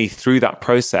journey through that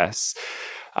process.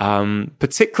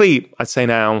 Particularly, I'd say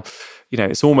now,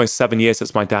 it's almost 7 years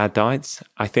since my dad died.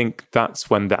 I think that's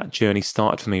when that journey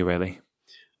started for me, really.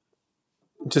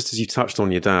 Just as you touched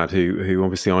on your dad, who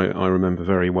obviously I remember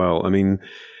very well. I mean,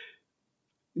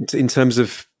 in terms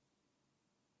of,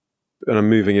 and I'm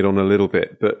moving it on a little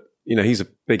bit, but he's a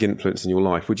big influence in your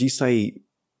life. Would you say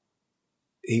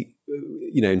he,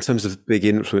 in terms of big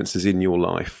influences in your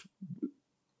life,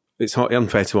 it's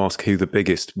unfair to ask who the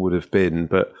biggest would have been,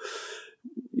 but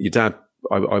your dad,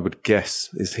 I would guess,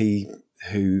 is he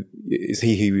who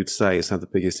you would say has had the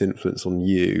biggest influence on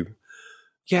you?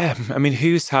 Yeah, I mean,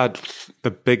 who's had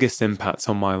the biggest impact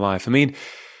on my life? I mean,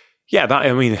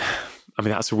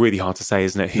 that's really hard to say,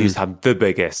 isn't it? Who's had the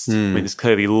biggest? I mean, there's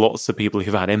clearly lots of people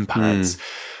who've had impacts.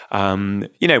 When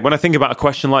I think about a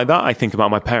question like that, I think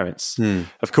about my parents.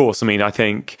 Of course, I mean, I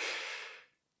think,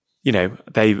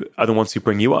 they are the ones who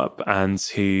bring you up and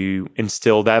who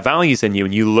instill their values in you,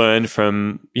 and you learn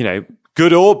from,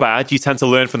 good or bad, you tend to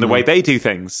learn from the way they do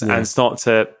things and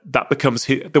that becomes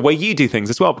the way you do things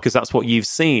as well, because that's what you've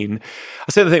seen.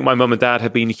 I certainly think my mum and dad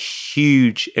have been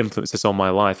huge influences on my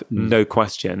life, no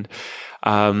question.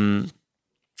 Dad,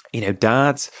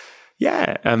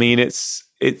 I mean, it's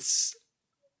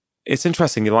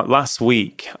interesting. Like last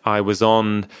week I was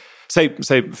on, so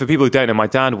for people who don't know, my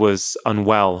dad was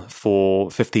unwell for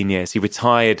 15 years. He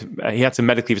retired. He had to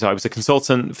medically retire. He was a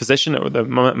consultant physician at the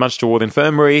Manchester Ward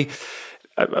Infirmary.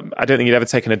 I don't think he'd ever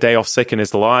taken a day off sick in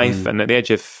his life. And at the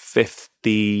age of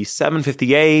 57,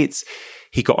 58,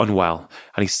 he got unwell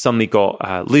and he suddenly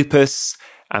got lupus,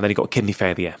 and then he got kidney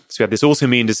failure. So he had this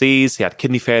autoimmune disease, he had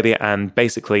kidney failure, and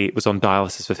basically was on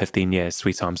dialysis for 15 years,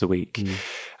 3 times a week.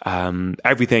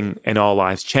 Everything in our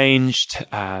lives changed.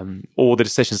 All the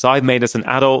decisions I've made as an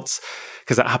adult,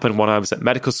 because that happened when I was at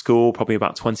medical school, probably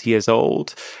about 20 years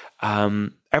old.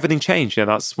 Everything changed.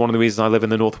 That's one of the reasons I live in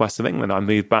the northwest of England. I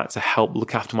moved back to help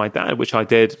look after my dad, which I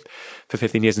did for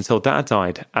 15 years until dad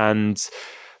died. And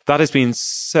that has been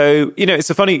so, it's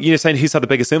so funny, you're saying who's had the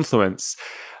biggest influence.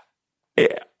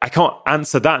 I can't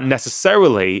answer that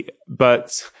necessarily,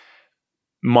 but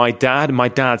my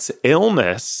dad's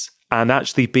illness and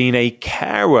actually being a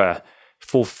carer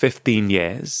for 15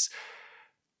 years,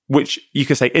 which you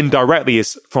could say indirectly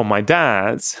is from my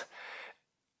dad,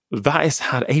 that has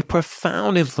had a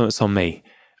profound influence on me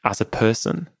as a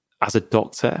person, as a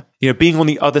doctor. Being on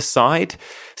the other side,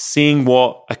 seeing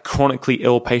what a chronically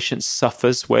ill patient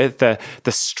suffers with, the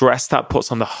stress that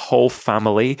puts on the whole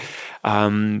family,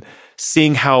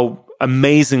 seeing how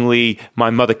amazingly my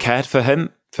mother cared for him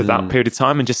for that period of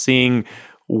time, and just seeing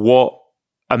what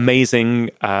amazing,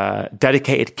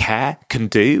 dedicated care can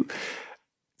do.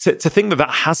 To think that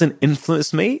hasn't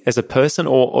influenced me as a person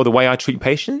or the way I treat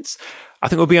patients, I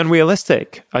think would be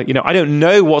unrealistic. I don't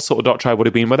know what sort of doctor I would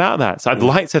have been without that. So I'd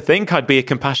like to think I'd be a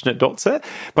compassionate doctor,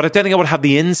 but I don't think I would have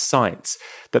the insight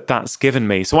that that's given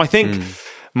me. So I think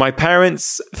my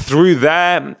parents, through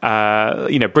their,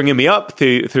 bringing me up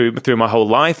through my whole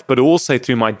life, but also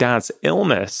through my dad's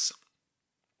illness,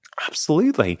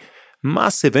 absolutely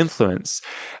massive influence.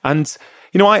 And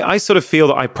I sort of feel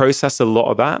that I processed a lot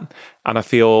of that, and I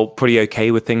feel pretty okay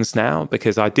with things now,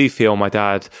 because I do feel my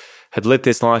dad had lived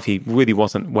his life. He really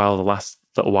wasn't well the last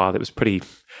little while. It was pretty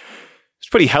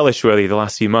hellish, really, the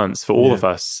last few months for all of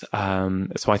us.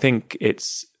 So I think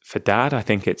it's for Dad. I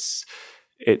think it's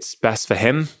best for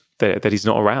him that he's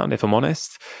not around, if I'm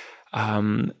honest.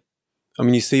 You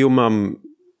see your mum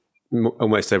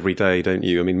almost every day, don't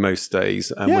you? Most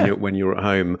days, when you're at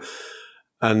home,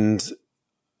 and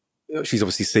she's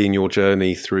obviously seen your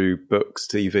journey through books,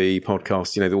 TV,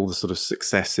 podcasts, all the sort of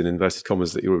success in inverted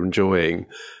commas that you're enjoying.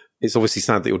 It's obviously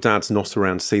sad that your dad's not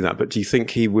around to see that, but what do you think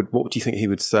he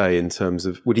would say in terms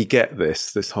of, would he get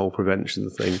this whole prevention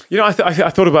thing? I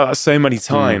thought about that so many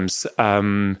times,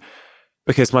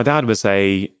 because my dad was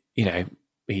he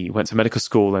went to medical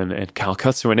school in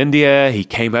Calcutta in India. He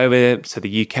came over to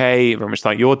the UK, very much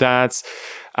like your dad's,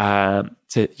 to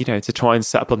try and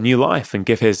set up a new life and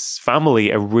give his family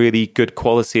a really good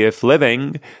quality of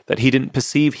living that he didn't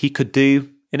perceive he could do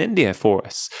in India for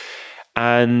us.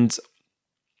 And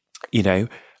I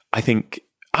think,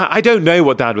 I don't know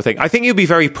what Dad would think. I think he'd be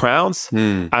very proud.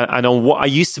 And on what I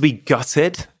used to be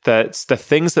gutted, that the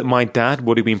things that my dad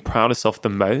would have been proudest of the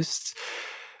most,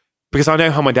 because I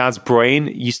know how my dad's brain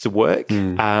used to work. His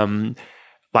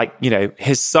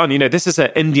son, this is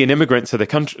an Indian immigrant to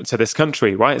this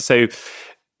country, right? So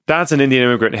Dad's an Indian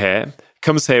immigrant here,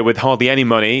 comes here with hardly any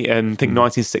money in, I think,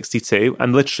 1962,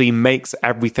 and literally makes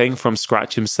everything from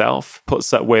scratch himself,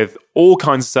 puts up with all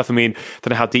kinds of stuff. Don't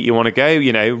know how deep you want to go,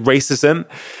 racism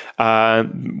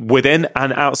within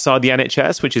and outside the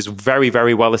NHS, which is very,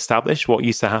 very well established, what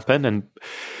used to happen. And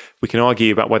we can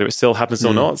argue about whether it still happens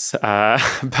or not.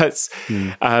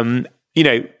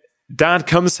 Dad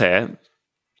comes here,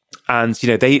 and,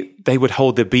 they would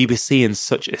hold the BBC in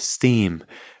such esteem,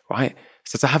 right?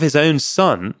 So to have his own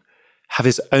son have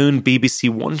his own BBC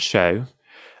One show,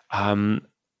 I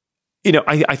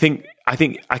think I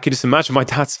can just imagine my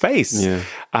dad's face.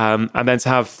 And then to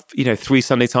have, 3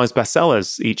 Sunday Times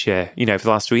bestsellers each year, for the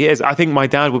last 3 years, I think my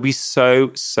dad would be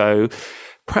so, so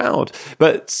proud.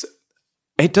 But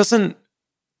it doesn't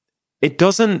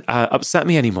upset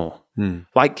me anymore.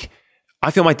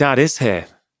 I feel my dad is here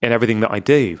in everything that I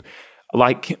do.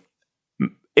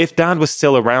 If Dad was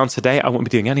still around today, I wouldn't be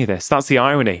doing any of this. That's the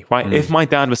irony, right? If my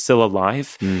dad was still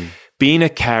alive, being a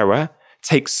carer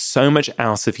takes so much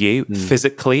out of you,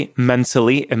 physically,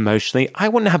 mentally, emotionally. I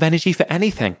wouldn't have energy for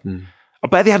anything. I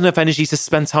barely had enough energy to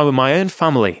spend time with my own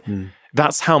family.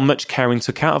 That's how much caring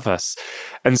took out of us.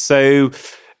 And so,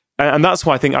 and that's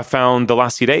why I think I found the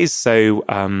last few days so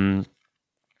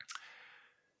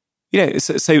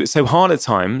hard at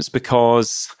times,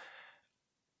 because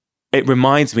it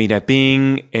reminds me,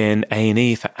 being in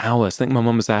A&E for hours. I think my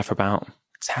mum was there for about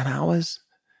 10 hours.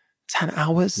 10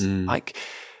 hours. And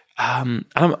I'm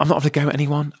not going to go at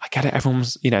anyone. I get it.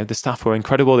 Everyone's, the staff were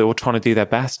incredible. They were all trying to do their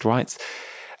best, right?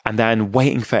 And then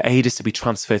waiting for ages to be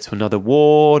transferred to another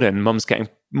ward, and mum's getting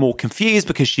more confused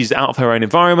because she's out of her own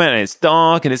environment and it's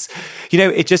dark, and it's,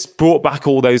 it just brought back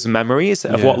all those memories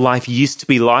of what life used to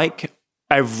be like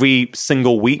every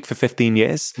single week for 15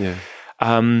 years.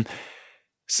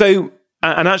 So,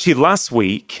 and actually last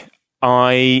week,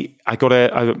 I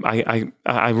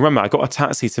remember I got a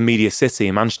taxi to Media City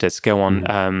in Manchester to go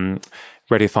on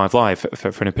Radio 5 Live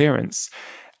for an appearance.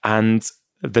 And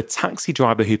the taxi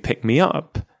driver who picked me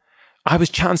up, I was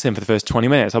chatting to him for the first 20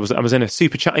 minutes. I was in a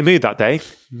super chatty mood that day.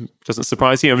 Doesn't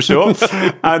surprise you, I'm sure.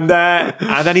 and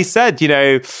then he said,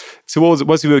 towards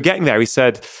as we were getting there, he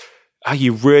said, "Oh,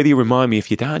 you really remind me of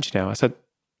your dad, I said,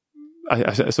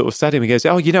 I sort of said to him, he goes,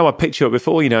 "Oh, I picked you up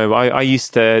before. I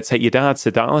used to take your dad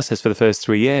to dialysis for the first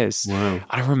 3 years." Wow. And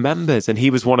I remembered, and he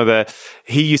used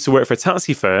to work for a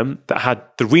taxi firm that had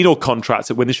the renal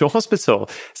contract at Wintershaw Hospital.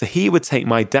 So he would take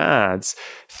my dad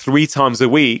 3 times a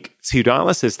week to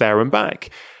dialysis there and back.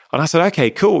 And I said,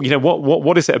 "Okay, cool.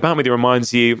 What is it about me that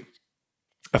reminds you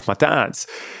of my dad's?"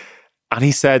 And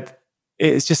he said,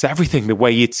 "It's just everything, the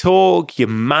way you talk, your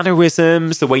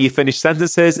mannerisms, the way you finish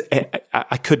sentences.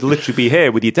 I could literally be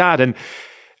here with your dad." And,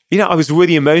 I was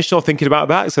really emotional thinking about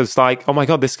that. So it's like, oh my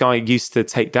God, this guy used to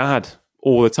take dad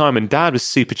all the time. And dad was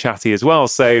super chatty as well.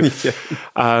 So it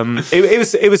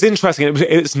was interesting.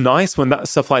 It was nice when that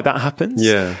stuff like that happens.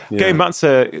 Yeah. Going back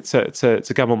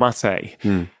to Gabor Mate,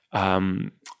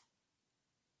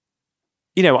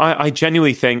 I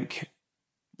genuinely think,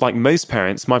 like most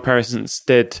parents, my parents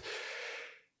did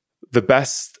the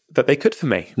best that they could for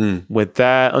me with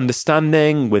their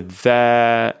understanding, with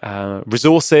their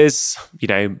resources,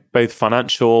 both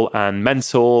financial and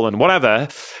mental and whatever.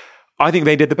 I think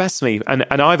they did the best for me. And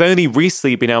I've only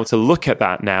recently been able to look at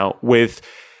that now with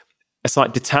a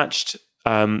slight detached,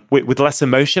 with less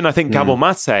emotion. I think Gabor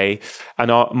Mate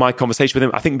and my conversation with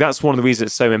him, I think that's one of the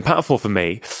reasons it's so impactful for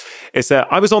me, is that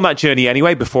I was on that journey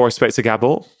anyway before I spoke to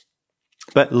Gabor.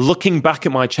 But looking back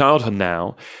at my childhood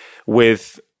now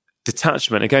with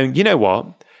detachment and going, you know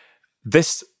what?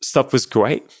 This stuff was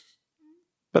great,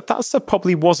 but that stuff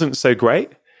probably wasn't so great.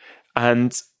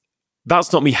 And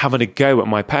that's not me having a go at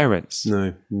my parents.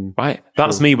 No. Right?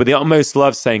 That's me with the utmost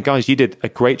love saying, guys, you did a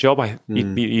great job.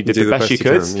 You did the best you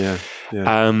could.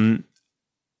 Yeah.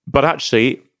 But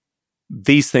actually,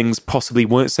 these things possibly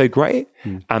weren't so great.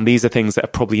 And these are things that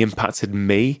have probably impacted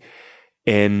me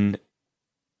in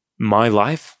my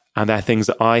life. And they're things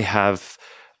that I have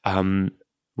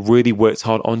really worked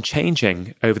hard on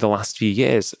changing over the last few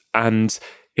years. And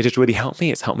it has really helped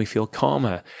me. It's helped me feel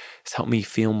calmer. It's helped me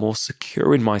feel more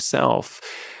secure in myself.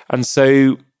 And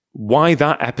so why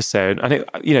that episode? And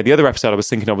the other episode I was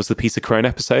thinking of was the Peter Crone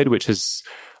episode, which is,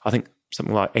 I think,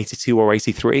 something like 82 or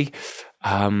 83.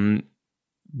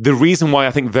 The reason why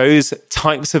I think those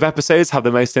types of episodes have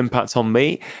the most impact on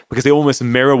me, because they almost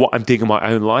mirror what I'm doing in my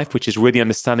own life, which is really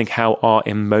understanding how our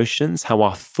emotions, how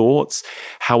our thoughts,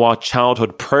 how our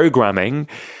childhood programming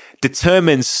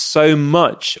determines so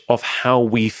much of how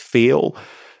we feel,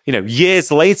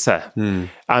 years later. And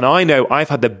I know I've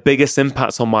had the biggest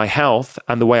impacts on my health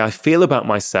and the way I feel about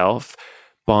myself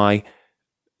by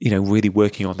really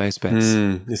working on those bits.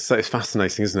 It's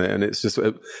fascinating, isn't it? And it's just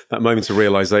that moment of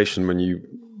realization when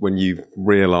you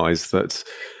realize that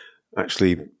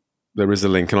actually there is a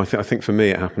link. And I think for me,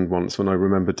 it happened once when I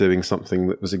remember doing something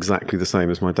that was exactly the same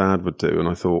as my dad would do. And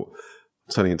I thought,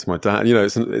 I'm turning into my dad.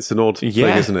 It's an odd thing,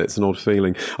 isn't it? It's an odd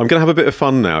feeling. I'm going to have a bit of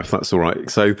fun now, if that's all right.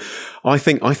 So I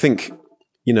think, I've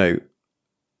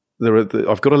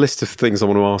got a list of things I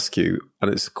want to ask you,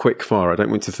 and it's quick fire. I don't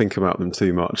want to think about them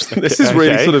too much. This is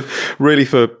really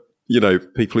for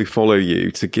people who follow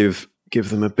you to give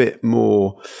them a bit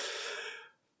more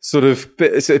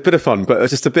it's a bit of fun, but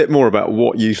just a bit more about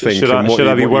what you think. Should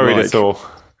I be worried at all?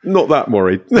 Not that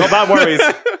worried. Not that worried.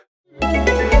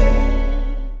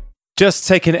 Just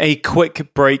taking a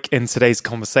quick break in today's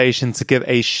conversation to give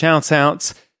a shout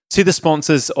out to the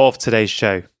sponsors of today's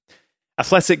show.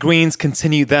 Athletic Greens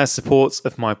continue their support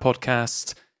of my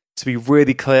podcast. To be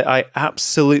really clear, I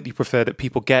absolutely prefer that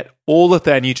people get all of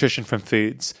their nutrition from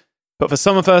foods. But for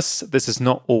some of us, this is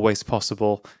not always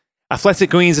possible. Athletic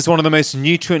Greens is one of the most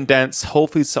nutrient-dense whole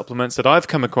food supplements that I've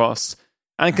come across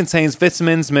and contains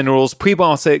vitamins, minerals,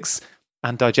 prebiotics,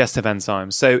 and digestive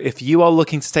enzymes. So if you are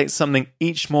looking to take something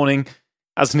each morning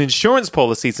as an insurance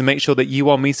policy to make sure that you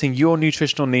are meeting your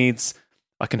nutritional needs,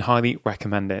 I can highly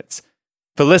recommend it.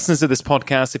 For listeners of this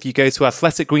podcast, if you go to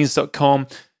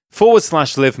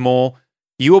athleticgreens.com/live more,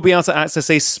 you will be able to access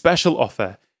a special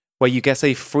offer where you get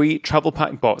a free travel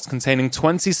pack box containing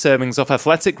 20 servings of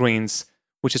Athletic Greens,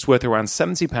 which is worth around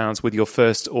 £70 with your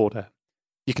first order.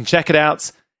 You can check it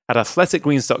out at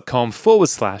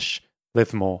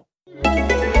athleticgreens.com/live more.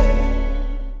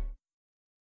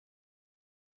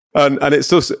 And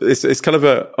it's also, it's kind of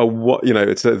a what,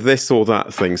 it's a this or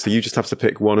that thing. So you just have to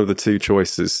pick one of the two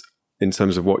choices in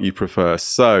terms of what you prefer.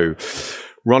 So,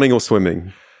 running or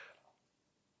swimming?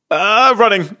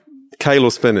 Running. Kale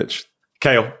or spinach?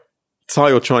 Kale.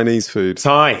 Thai or Chinese food?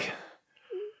 Thai.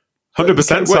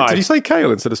 100% Thai. Wait, did you say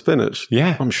kale instead of spinach?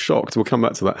 Yeah. I'm shocked. We'll come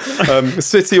back to that.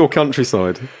 City or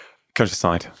countryside?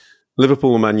 Countryside.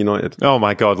 Liverpool or Man United? Oh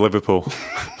my God, Liverpool.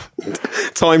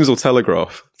 Times or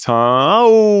Telegraph?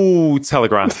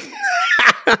 Telegraph.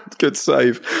 Good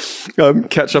save.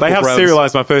 Ketchup. They or have brown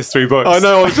serialized my first 3 books. I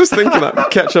know. I was just thinking that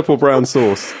ketchup or brown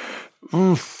sauce.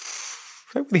 I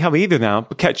don't really have either now,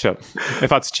 but ketchup.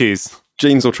 If I had to choose.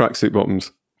 Jeans or tracksuit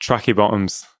bottoms. Tracky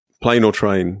bottoms. Plane or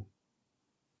train.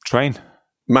 Train.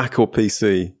 Mac or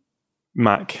PC.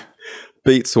 Mac.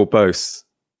 Beats or Bose.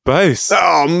 Bose.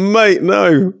 Oh, mate,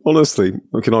 no. Honestly,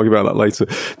 we can argue about that later.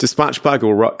 Dispatch bag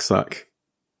or rucksack.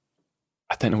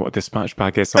 I don't know what a dispatch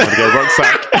bag is, so I'm going to go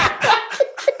rucksack.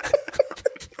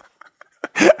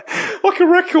 Like a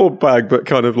record bag, but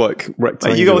kind of like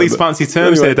rectangular. You got all these fancy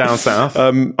terms here down south.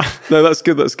 No, that's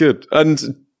good. That's good. And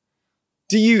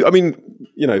do you, I mean,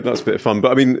 you know, that's a bit of fun,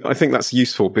 but I mean, I think that's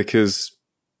useful because,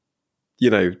 you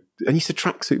know, and you said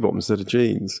tracksuit bottoms instead of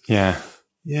jeans. Yeah.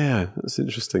 Yeah, that's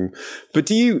interesting. But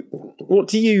what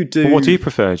do you do? Well, what do you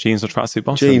prefer, jeans or tracksuit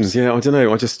bottoms? Jeans, yeah, I don't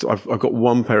know. I've got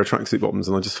one pair of tracksuit bottoms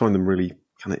and I just find them really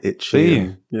kind of itchy. Do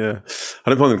you? Yeah. I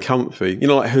don't find them comfy. You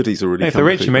know, like hoodies are really If comfy.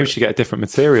 they're itchy, maybe we should get a different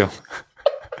material.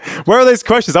 Where are those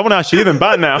questions? I want to ask you them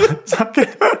back now.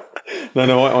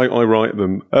 No, I write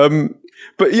them.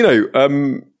 But you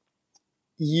know,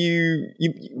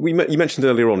 you mentioned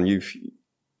earlier on,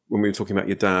 when we were talking about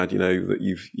your dad, you know, that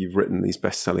you've written these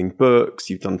best-selling books,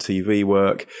 you've done TV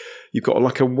work, you've got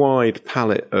like a wide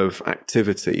palette of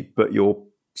activity, but your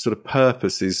sort of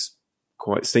purpose is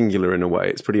quite singular in a way.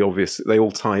 It's pretty obvious. They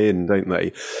all tie in, don't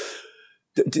they?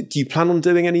 Do you plan on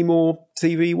doing any more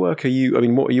TV work?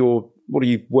 What are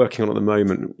you working on at the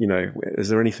moment? You know, is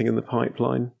there anything in the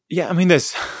pipeline? Yeah, I mean,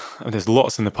 there's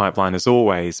lots in the pipeline as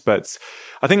always, but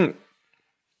I think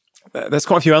there's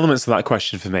quite a few elements to that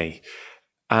question for me.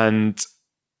 And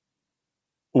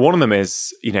one of them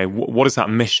is, you know, what is that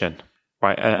mission,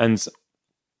 right? And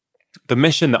the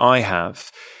mission that I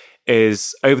have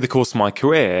is, over the course of my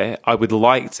career, I would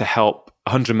like to help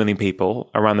 100 million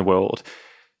people around the world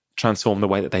transform the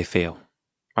way that they feel,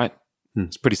 right?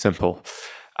 It's pretty simple.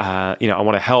 You know, I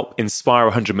want to help inspire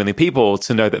 100 million people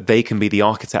to know that they can be the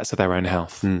architects of their own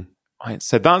health, right?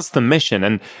 So that's the mission.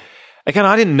 And again,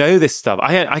 I didn't know this stuff.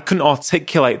 I couldn't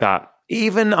articulate that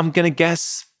even, I'm going to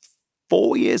guess,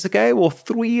 4 years ago or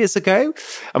 3 years ago.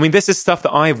 I mean, this is stuff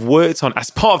that I've worked on as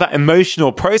part of that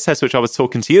emotional process, which I was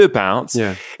talking to you about.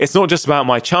 Yeah. It's not just about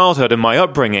my childhood and my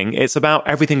upbringing. It's about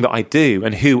everything that I do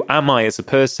and who am I as a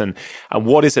person and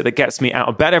what is it that gets me out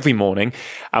of bed every morning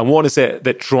and what is it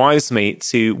that drives me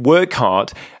to work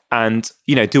hard and,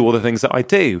 you know, do all the things that I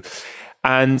do.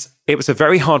 And it was a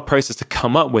very hard process to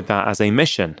come up with that as a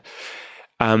mission.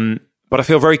 But I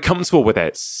feel very comfortable with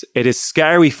it. It is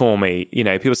scary for me. You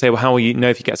know, people say, well, how will you know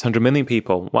if you get 100 million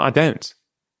people? Well, I don't.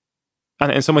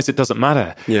 And in some ways, it doesn't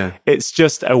matter. Yeah. It's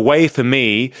just a way for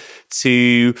me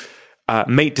to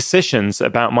make decisions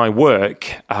about my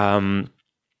work. And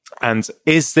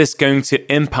is this going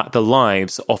to impact the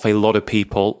lives of a lot of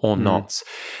people or not?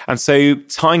 And so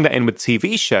tying that in with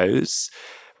TV shows,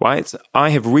 right?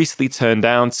 I have recently turned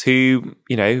down 2,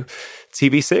 you know,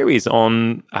 TV series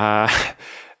on...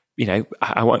 you know,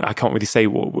 I can't really say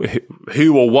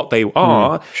who or what they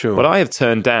are, sure. But I have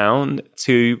turned down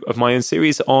 2 of my own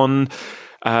series on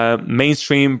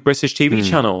mainstream British TV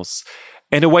channels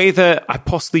in a way that I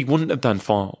possibly wouldn't have done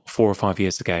 4 or 5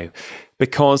 years ago,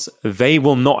 because they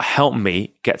will not help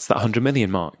me get to that 100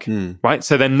 million mark, right?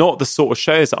 So they're not the sort of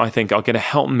shows that I think are going to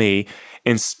help me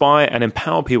inspire and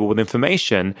empower people with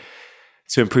information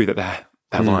to improve their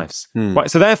lives. Right.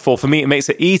 So therefore, for me, it makes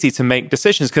it easy to make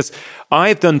decisions because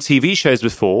I've done TV shows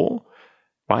before,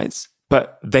 right?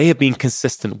 But they have been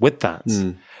consistent with that.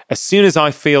 As soon as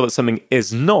I feel that something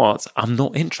is not, I'm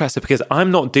not interested because I'm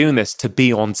not doing this to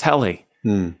be on telly,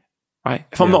 right?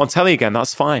 If I'm not on telly again,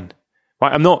 that's fine,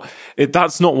 right?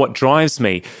 That's not what drives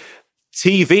me.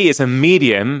 TV is a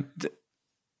medium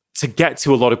to get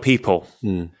to a lot of people,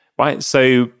 right?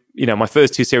 So, you know, my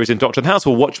first 2 series in Doctor in the House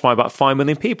were watched by about 5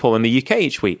 million people in the UK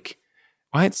each week,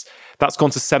 right? That's gone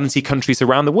to 70 countries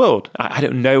around the world. I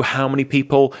don't know how many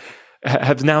people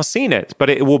have now seen it, but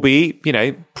it will be, you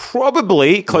know,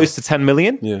 probably close to 10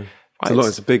 million. Yeah. Right?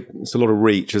 It's a lot of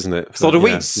reach, isn't it? It's a lot of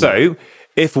reach. So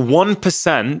if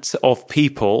 1% of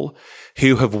people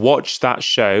who have watched that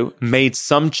show made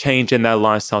some change in their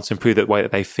lifestyle to improve the way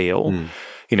that they feel,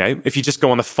 you know, if you just go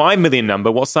on the 5 million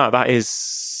number, what's that? That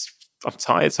is... I'm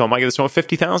tired, so I might get this wrong,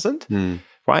 50,000,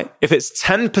 right? If it's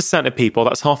 10% of people,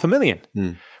 that's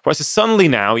 500,000. Right, so suddenly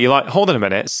now you're like, hold on a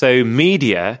minute. So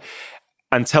media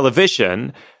and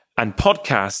television and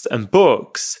podcasts and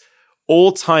books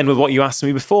all tie in with what you asked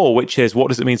me before, which is, what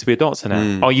does it mean to be a doctor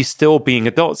now? Are you still being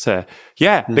a doctor?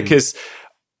 Yeah, because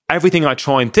everything I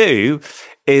try and do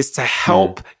is to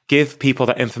help give people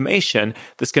that information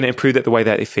that's going to improve the way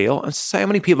that they feel. And so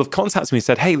many people have contacted me and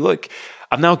said, hey, look,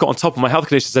 I've now got on top of my health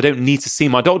conditions. I don't need to see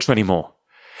my doctor anymore.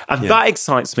 And that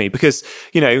excites me because,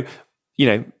 the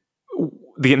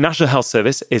National Health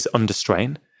Service is under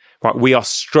strain, right? We are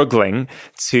struggling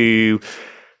to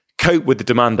cope with the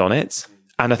demand on it.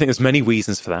 And I think there's many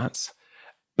reasons for that.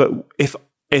 But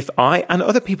if I and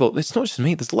other people, it's not just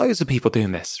me, there's loads of people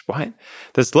doing this, right?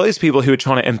 There's loads of people who are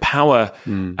trying to empower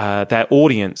their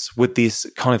audience with this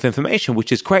kind of information,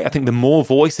 which is great. I think the more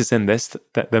voices in this,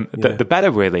 the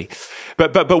better, really.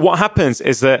 But what happens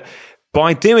is that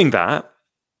by doing that,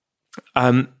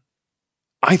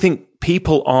 I think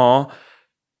people are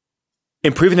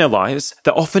improving their lives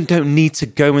that often don't need to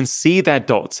go and see their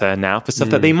doctor now for stuff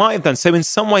that they might have done. So in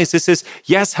some ways, this is,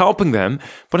 yes, helping them,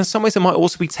 but in some ways, it might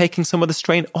also be taking some of the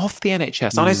strain off the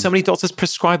NHS. I know so many doctors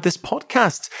prescribe this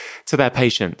podcast to their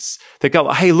patients. They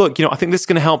go, hey, look, I think this is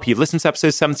going to help you. Listen to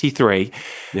episode 73.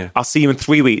 Yeah. I'll see you in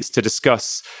 3 weeks to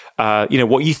discuss,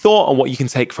 what you thought and what you can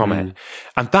take from it.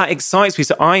 And that excites me.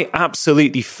 So I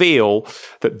absolutely feel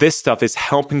that this stuff is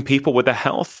helping people with their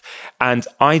health. And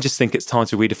I just think it's time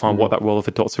to redefine what that role of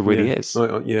a doctor really is.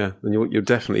 And you're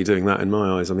definitely doing that in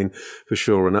my eyes. I mean, for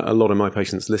sure. And a lot of my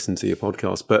patients listen to your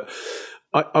podcast. But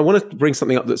I want to bring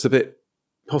something up that's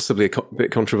possibly a bit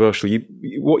controversial.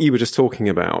 What you were just talking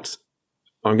about,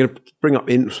 I'm going to bring up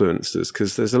influencers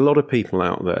because there's a lot of people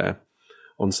out there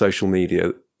on social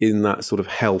media in that sort of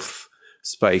health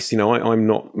space. I'm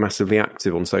not massively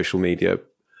active on social media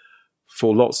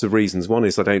for lots of reasons. One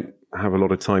is I don't have a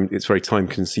lot of time. It's very time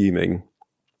consuming.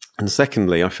 And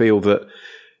secondly, I feel that,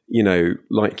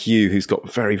 like you, who's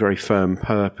got very, very firm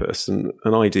purpose, and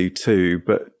I do too,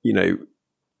 but,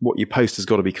 what you post has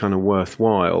got to be kind of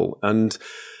worthwhile. And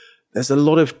there's a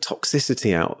lot of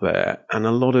toxicity out there and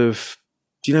a lot of,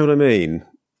 do you know what I mean?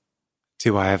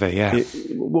 Do I ever? Yeah.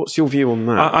 What's your view on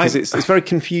that? Because it's very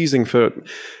confusing for,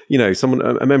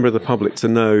 a member of the public to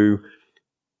know,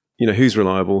 who's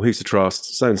reliable, who's to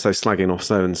trust, so-and-so slagging off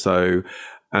so-and-so,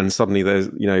 and suddenly there's,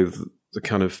 the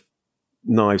kind of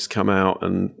knives come out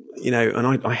and,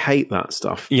 and I hate that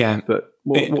stuff. Yeah. But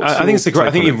I think it's a great,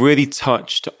 I think you've really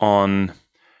touched on,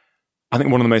 I think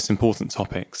one of the most important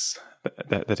topics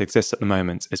that exists at the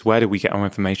moment is where do we get our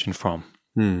information from?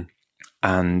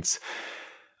 And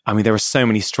I mean, there are so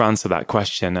many strands to that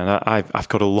question, and I've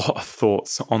got a lot of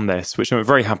thoughts on this, which I'm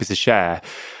very happy to share.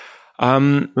 I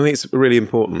think it's really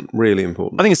important, really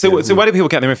important. I think so. So where do people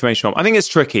get their information from? I think it's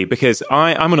tricky because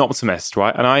I'm an optimist,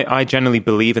 right? And I generally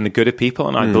believe in the good of people,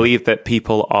 and I believe that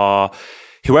people are,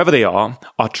 whoever they are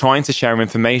trying to share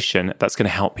information that's going to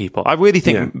help people. I really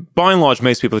think, by and large,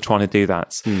 most people are trying to do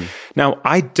that. Now,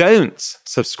 I don't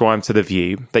subscribe to the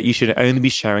view that you should only be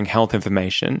sharing health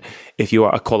information if you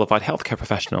are a qualified healthcare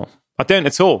professional. I don't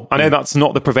at all. I know that's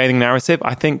not the prevailing narrative.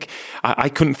 I think I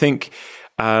couldn't think.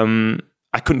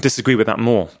 I couldn't disagree with that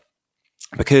more,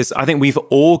 because I think we've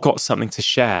all got something to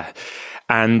share.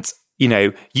 And,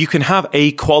 you can have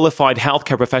a qualified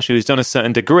healthcare professional who's done a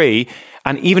certain degree,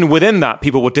 and even within that,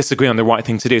 people will disagree on the right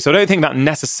thing to do. So I don't think that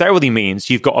necessarily means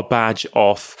you've got a badge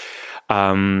of,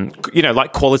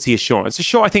 like quality assurance. So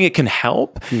sure, I think it can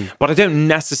help, but I don't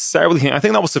necessarily I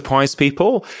think that will surprise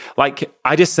people. Like,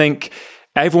 I just think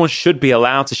everyone should be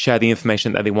allowed to share the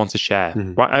information that they want to share.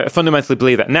 Right? I fundamentally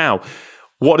believe that. Now,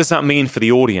 what does that mean for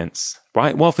the audience,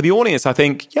 right? Well, for the audience, I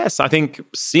think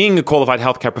seeing a qualified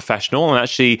healthcare professional and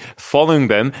actually following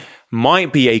them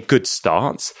might be a good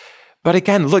start. But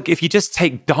again, look, if you just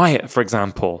take diet, for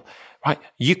example, right?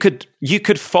 You could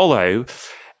follow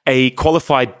a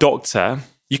qualified doctor.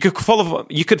 You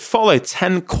could follow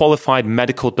 10 qualified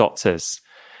medical doctors,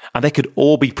 and they could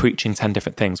all be preaching 10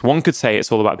 different things. One could say it's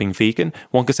all about being vegan.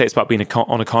 One could say it's about being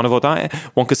on a carnivore diet.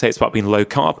 One could say it's about being low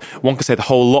carb. One could say the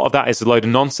whole lot of that is a load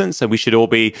of nonsense, and we should all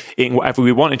be eating whatever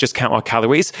we want and just count our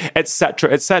calories,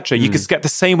 etc., etc. You could get the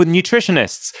same with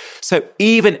nutritionists. So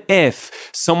even if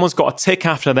someone's got a tick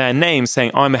after their name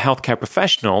saying, I'm a healthcare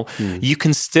professional, you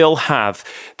can still have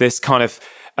this kind of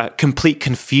complete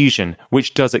confusion,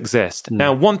 which does exist.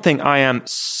 Now, one thing I am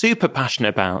super passionate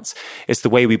about is the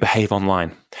way we behave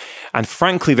online. And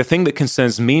frankly, the thing that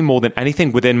concerns me more than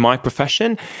anything within my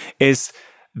profession is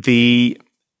the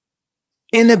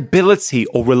inability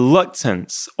or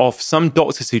reluctance of some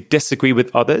doctors who disagree with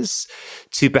others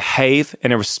to behave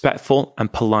in a respectful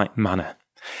and polite manner.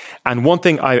 And one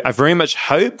thing I very much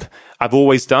hope I've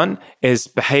always done is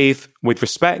behave with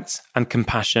respect and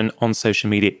compassion on social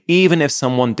media, even if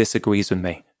someone disagrees with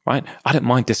me, right? I don't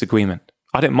mind disagreement.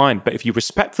 I don't mind. But if you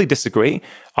respectfully disagree,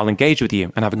 I'll engage with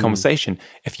you and have a conversation.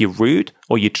 If you're rude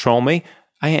or you troll me,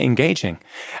 I ain't engaging.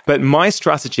 But my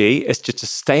strategy is just to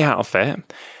stay out of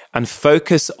it and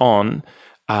focus on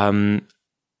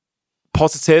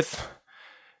positive,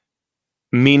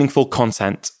 meaningful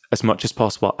content as much as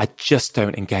possible. I just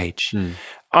don't engage.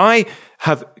 I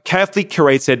have carefully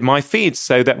curated my feeds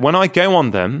so that when I go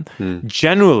on them,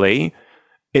 generally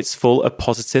it's full of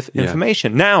positive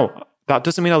information. Now, that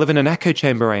doesn't mean I live in an echo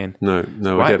chamber, Ian. No,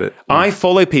 right? I get it. I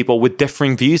follow people with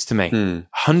differing views to me,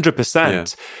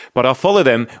 100%. But I'll follow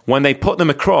them when they put them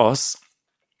across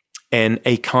in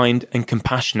a kind and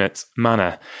compassionate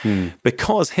manner.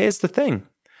 Because here's the thing.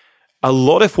 A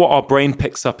lot of what our brain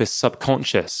picks up is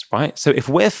subconscious, right? So if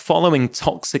we're following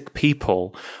toxic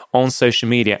people on social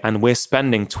media and we're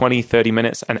spending 20, 30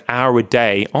 minutes, an hour a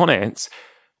day on it,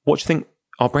 what do you think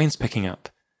our brain's picking up?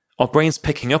 Our brain's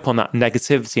picking up on that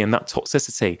negativity and that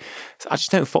toxicity. So I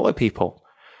just don't follow people,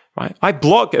 right? I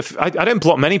don't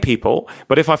block many people,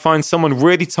 but if I find someone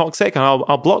really toxic,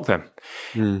 I'll block them.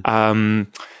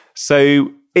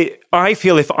 I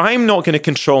feel if I'm not going to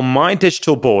control my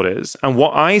digital borders and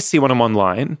what I see when I'm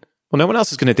online, well, no one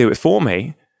else is going to do it for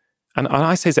me. And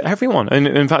I say to everyone, and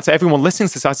in fact, to everyone listening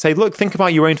to this, I say, look, think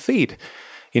about your own feed.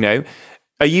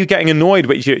 Are you getting annoyed,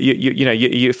 but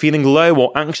you're feeling low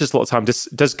or anxious a lot of time?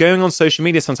 Does going on social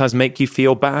media sometimes make you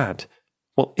feel bad?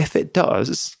 Well, if it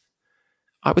does,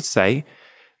 I would say,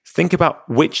 think about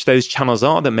which those channels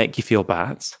are that make you feel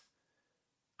bad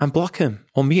and block them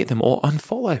or mute them or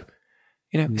unfollow.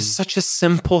 It's such a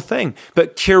simple thing,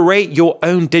 but curate your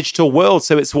own digital world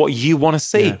so it's what you want to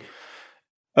see.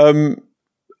 Yeah.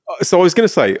 So I was going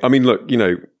to say, I mean, look,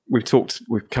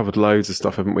 we've covered loads of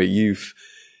stuff, haven't we?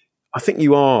 I think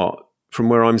you are, from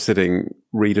where I'm sitting,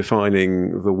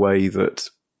 redefining the way that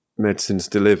medicine's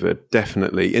delivered.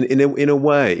 Definitely, in a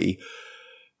way,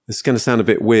 it's going to sound a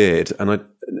bit weird, and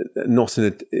and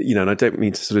I don't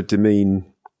mean to sort of demean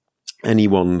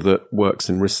anyone that works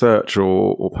in research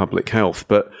or public health,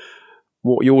 but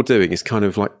what you're doing is kind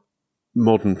of like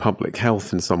modern public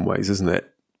health in some ways, isn't it?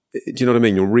 Do you know what I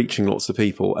mean? You're reaching lots of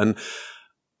people. And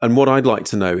what I'd like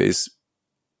to know is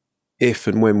if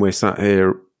and when we're sat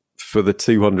here for the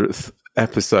 200th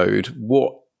episode,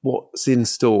 what's in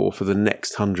store for the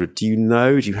next 100? Do you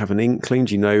know? Do you have an inkling?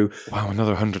 Do you know? Wow,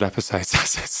 another 100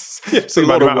 episodes. It's a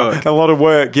lot of work. A lot of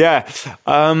work, yeah.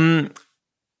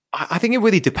 I think it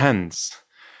really depends.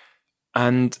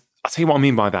 And I'll tell you what I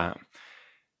mean by that.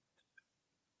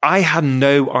 I had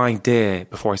no idea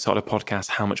before I started a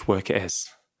podcast how much work it is.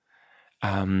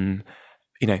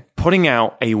 Putting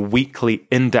out a weekly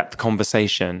in-depth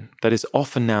conversation that is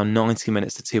often now 90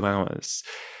 minutes to 2 hours,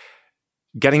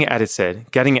 getting it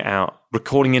edited, getting it out,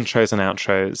 recording intros and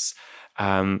outros,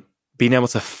 being able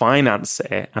to finance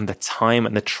it and the time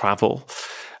and the travel,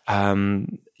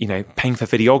 paying for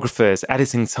videographers,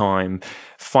 editing time,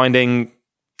 finding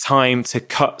time to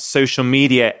cut social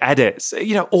media edits,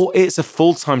 it's a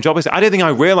full-time job. I don't think I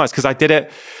realized because I did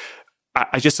it.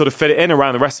 I just sort of fit it in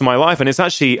around the rest of my life. And it's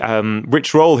actually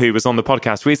Rich Roll, who was on the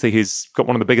podcast recently, who's got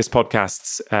one of the biggest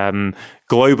podcasts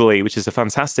globally, which is a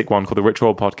fantastic one called the Rich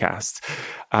Roll Podcast.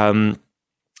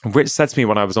 Rich said to me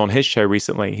when I was on his show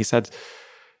recently, he said,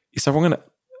 I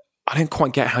don't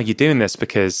quite get how you're doing this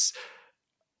because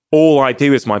all I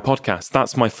do is my podcast.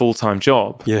 That's my full-time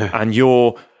job. Yeah. And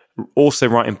you're also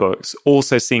writing books,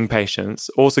 also seeing patients,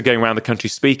 also going around the country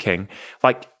speaking.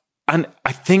 And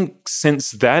I think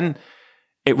since then,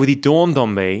 it really dawned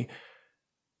on me,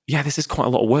 this is quite a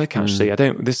lot of work, actually. I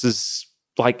didn't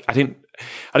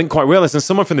quite realize. And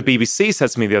someone from the BBC said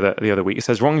to me the other week, it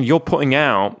says, Ron, you're putting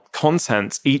out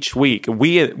content each week.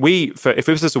 If it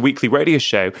was just a weekly radio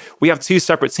show, we have 2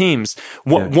 separate teams.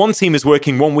 One team is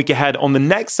working 1 week ahead on the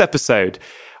next episode.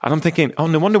 And I'm thinking,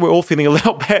 no wonder we're all feeling a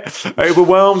little bit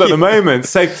overwhelmed at the moment.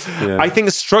 So I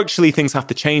think structurally things have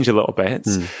to change a little bit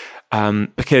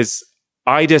because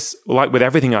I just, like with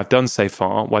everything I've done so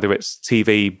far, whether it's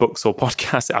TV, books or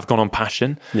podcasts, I've gone on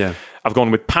passion. Yeah. I've gone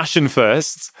with passion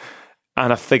first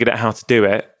and I've figured out how to do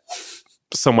it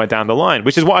somewhere down the line,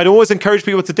 which is what I'd always encourage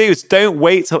people to do is don't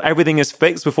wait till everything is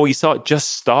fixed before you start. Just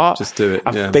start. Just do it.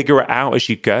 And figure it out as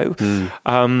you go.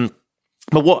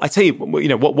 But what I tell you,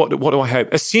 what do I hope?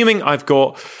 Assuming I've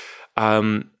got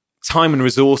time and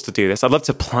resource to do this, I'd love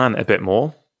to plan a bit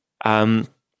more.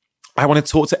 I want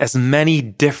to talk to as many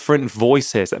different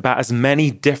voices about as many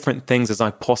different things as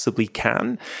I possibly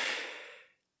can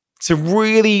to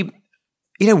really,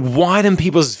 widen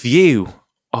people's view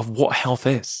of what health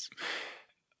is.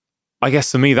 I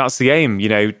guess for me, that's the aim,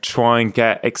 try and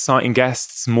get exciting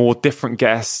guests, more different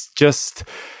guests, just,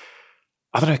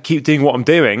 keep doing what I'm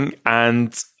doing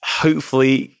and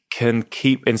hopefully can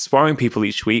keep inspiring people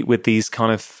each week with these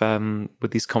kind of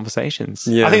with these conversations.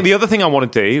 Yeah. I think the other thing I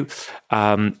want to do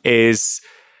is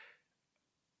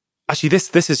actually,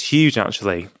 this is huge,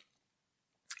 actually.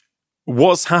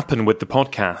 What's happened with the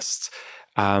podcast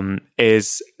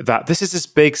is that this is this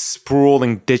big,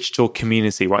 sprawling digital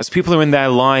community, right? So people are in their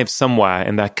lives somewhere,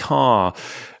 in their car,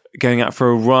 going out for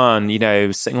a run,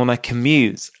 sitting on their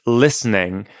commutes,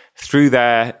 listening through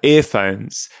their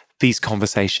earphones, these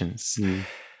conversations.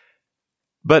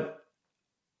 But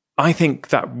I think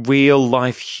that real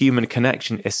life human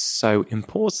connection is so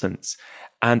important.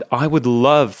 And I would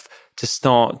love to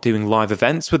start doing live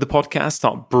events with the podcast,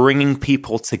 start bringing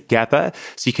people together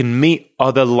so you can meet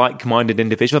other like-minded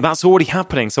individuals. That's already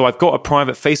happening. So I've got a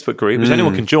private Facebook group, which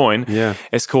anyone can join. Yeah.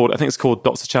 I think it's called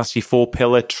Dr. Chatterjee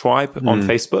 4-Pillar Tribe on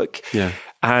Facebook. Yeah.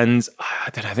 And I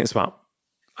think it's about,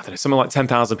 something like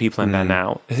 10,000 people in there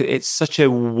now. It's such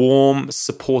a warm,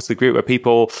 supportive group where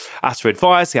people ask for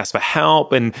advice, they ask for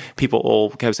help, and people all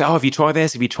go say, "Oh, have you tried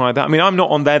this? Have you tried that?" I mean, I'm not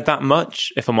on there that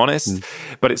much, if I'm honest,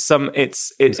 but it's got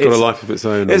a life of its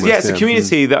own. It's a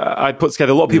community that I put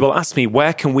together. A lot of people ask me,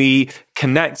 where can we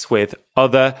connect with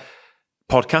other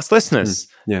podcast listeners?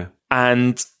 Yeah.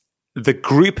 And the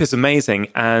group is amazing,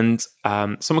 and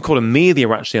someone called Amelia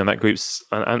actually on that group,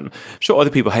 and I'm sure other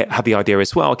people had the idea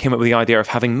as well, came up with the idea of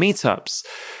having meetups.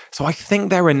 So I think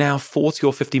there are now 40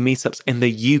 or 50 meetups in the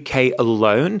UK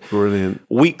alone. Brilliant.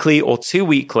 Weekly or 2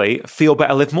 weekly Feel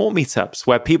Better, Live More meetups,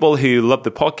 where people who love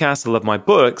the podcast, love my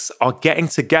books, are getting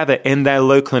together in their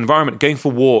local environment, going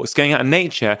for walks, going out in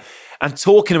nature, and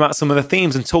talking about some of the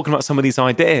themes and talking about some of these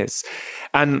ideas.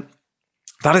 And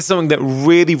that is something that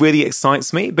really, really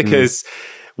excites me, because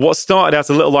what started as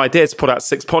a little idea to put out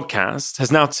 6 podcasts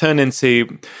has now turned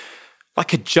into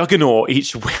like a juggernaut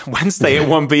each Wednesday at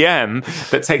 1 p.m.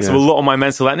 that takes up a lot of my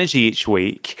mental energy each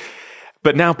week.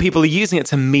 But now people are using it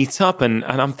to meet up, and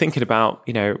I'm thinking about,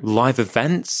 live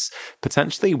events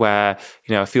potentially where,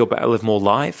 I Feel Better, Live More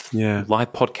live,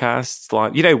 live podcasts,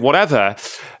 whatever.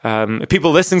 If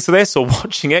people are listening to this or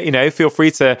watching it, feel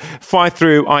free to fire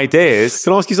through ideas.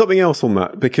 Can I ask you something else on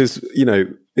that? Because,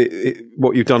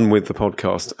 what you've done with the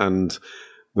podcast and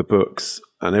the books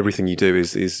and everything you do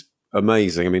is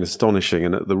amazing. I mean, astonishing.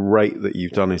 And at the rate that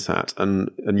you've done it at, and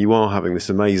you are having this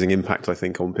amazing impact, I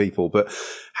think, on people. But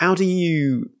how do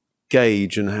you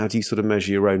gauge and how do you sort of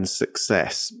measure your own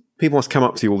success? People must come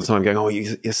up to you all the time going, "Oh,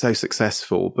 you're so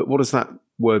successful." But what does that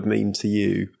word mean to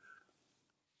you?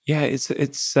 Yeah, it's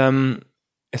something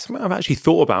I've actually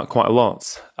thought about quite a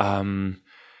lot.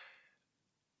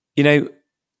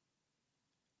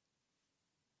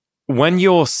 When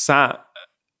you're sat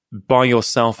by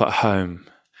yourself at home,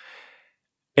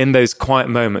 in those quiet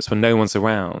moments when no one's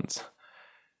around,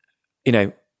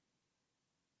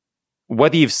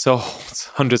 whether you've sold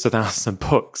hundreds of thousands of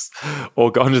books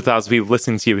or got hundreds of thousands of people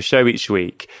listening to your show each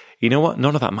week, you know what?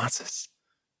 None of that matters.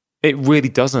 It really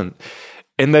doesn't.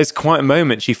 In those quiet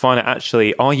moments, you find out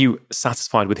actually, are you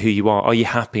satisfied with who you are? Are you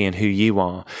happy in who you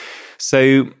are?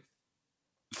 So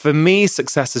for me,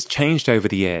 success has changed over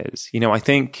the years. I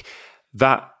think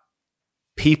that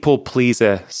people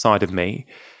pleaser side of me,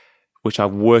 which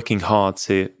I'm working hard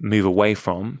to move away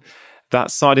from, that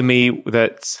side of me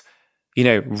that,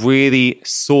 really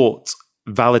sought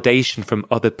validation from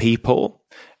other people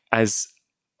as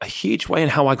a huge way in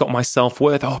how I got my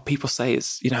self-worth. Oh, people say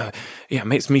it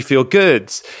makes me feel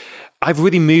good. I've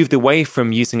really moved away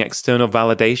from using external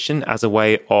validation as a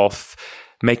way of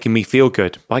making me feel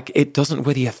good. Like, it doesn't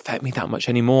really affect me that much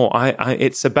anymore.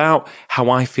 It's about how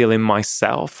I feel in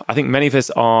myself. I think many of us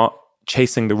are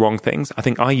chasing the wrong things. I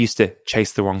think I used to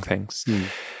chase the wrong things.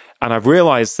 And I've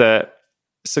realized that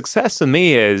success for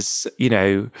me is,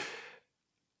 do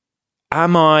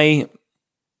I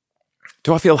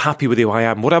feel happy with who I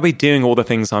am? Would I be doing all the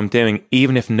things I'm doing,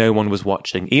 even if no one was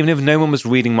watching? Even if no one was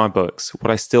reading my books, would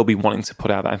I still be wanting to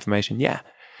put out that information? Yeah.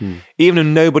 Even if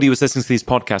nobody was listening to these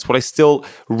podcasts, would I still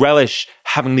relish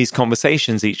having these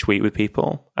conversations each week with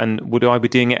people? And would I be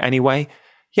doing it anyway?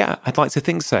 Yeah, I'd like to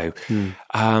think so.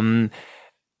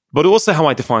 But also how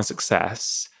I define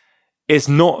success is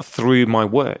not through my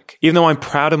work. Even though I'm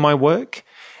proud of my work,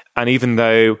 and even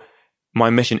though my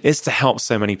mission is to help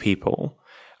so many people,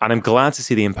 and I'm glad to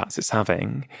see the impact it's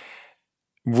having,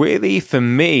 really for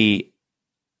me,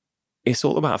 it's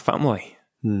all about family.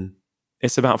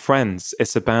 It's about friends.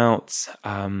 It's about,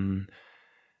 for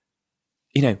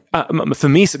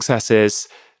me, success is,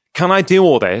 can I do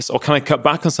all this or can I cut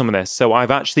back on some of this? So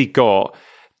I've actually got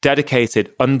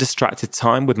dedicated, undistracted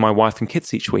time with my wife and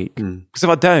kids each week. Because if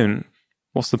I don't,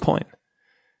 what's the point?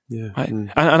 Yeah. Right?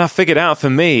 And I figured out for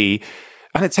me,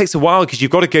 And it takes a while because you've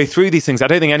got to go through these things. I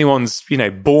don't think anyone's,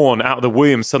 born out of the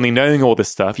womb suddenly knowing all this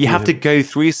stuff. You have to go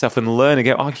through stuff and learn and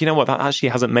go, oh, you know what? That actually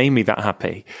hasn't made me that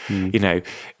happy.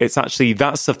 It's actually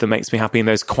that stuff that makes me happy in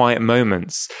those quiet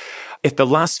moments. If the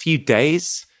last few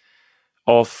days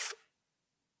of,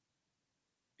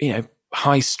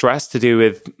 high stress to do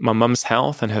with my mum's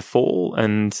health and her fall,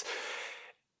 and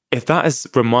if that has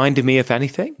reminded me of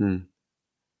anything,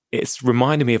 it's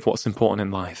reminded me of what's important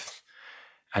in life.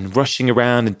 And rushing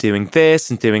around and doing this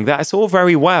and doing that, it's all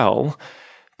very well.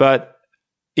 But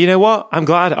you know what? I'm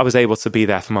glad I was able to be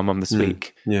there for my mum this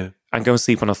week. Yeah. And go and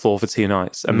sleep on the floor for 2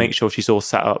 nights and make sure she's all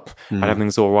set up and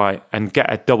everything's all right. And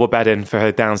get a double bed in for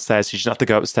her downstairs. She doesn't have to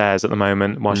go upstairs at the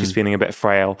moment while she's feeling a bit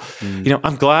frail.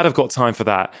 I'm glad I've got time for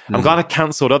that. I'm glad I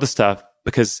cancelled other stuff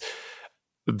because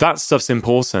that stuff's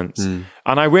important. And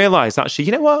I realized actually,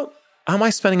 you know what? Am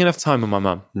I spending enough time with my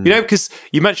mum? Because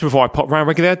you mentioned before I pop round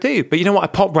regularly, I do. But you know what? I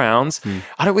pop round.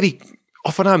 I don't really,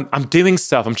 often I'm doing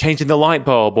stuff. I'm changing the light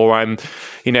bulb, or I'm,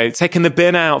 taking the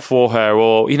bin out for her,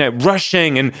 or,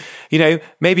 rushing. And,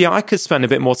 maybe I could spend a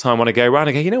bit more time when I go around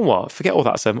and go, you know what? Forget all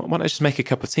that stuff. Why don't I just make a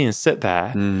cup of tea and sit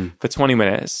there for 20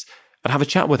 minutes and have a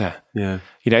chat with her? Yeah.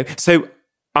 So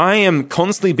I am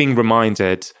constantly being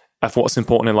reminded of what's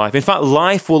important in life. In fact,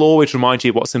 life will always remind you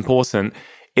of what's important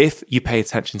if you pay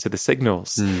attention to the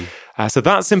signals. So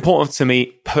that's important to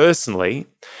me personally,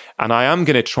 and I am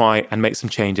going to try and make some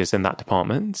changes in that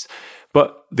department.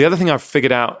 But the other thing I've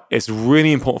figured out is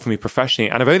really important for me professionally,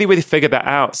 and I've only really figured that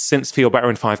out since Feel Better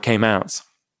in 5 came out.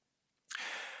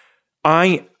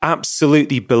 I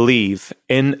absolutely believe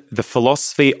in the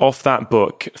philosophy of that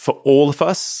book for all of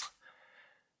us,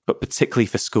 but particularly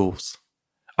for schools.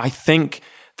 I think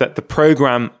that the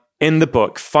program in the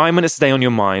book, 5 minutes a day on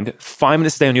your mind, 5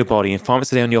 minutes a day on your body, and 5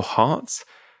 minutes a day on your heart,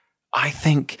 I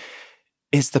think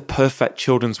is the perfect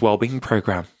children's wellbeing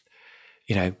program.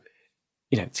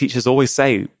 Teachers always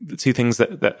say the 2 things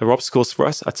that are obstacles for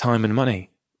us are time and money.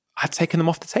 I've taken them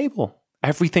off the table.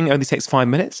 Everything only takes 5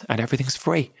 minutes and everything's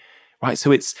free, right?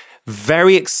 So it's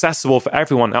very accessible for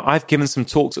everyone. Now, I've given some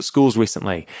talks at schools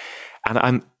recently, and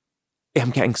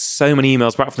I'm getting so many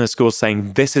emails back from the schools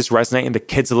saying this is resonating. The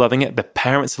kids are loving it. The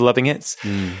parents are loving it.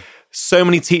 So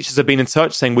many teachers have been in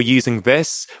touch saying we're using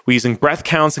this. We're using breath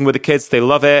counting with the kids. They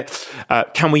love it.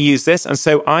 Can we use this? And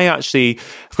so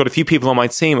I've got a few people on my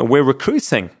team, and we're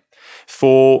recruiting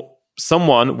for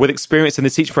someone with experience in the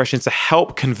teaching profession to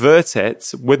help convert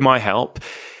it, with my help,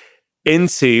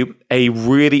 into a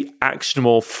really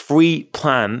actionable free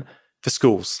plan for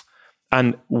schools.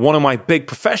 And one of my big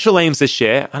professional aims this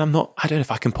year, and I don't know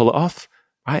if I can pull it off,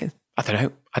 right?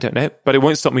 I don't know, but it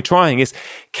won't stop me trying, is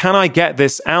can I get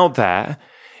this out there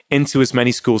into as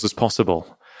many schools as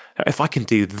possible? Now, if I can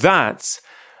do that,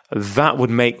 that would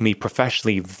make me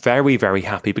professionally very, very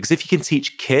happy, because if you can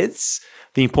teach kids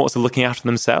the importance of looking after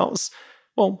themselves,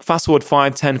 well, fast forward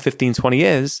 5, 10, 15, 20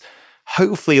 years,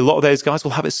 hopefully a lot of those guys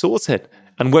will have it sorted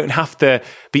and won't have to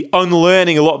be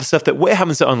unlearning a lot of the stuff that we're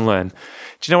having to unlearn. Do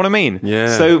you know what I mean?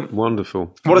 Yeah, so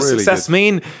wonderful. What does success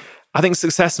mean? I think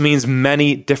success means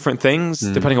many different things,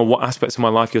 depending on what aspects of my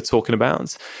life you're talking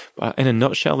about. But in a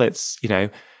nutshell, it's,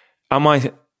 am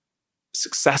I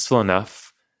successful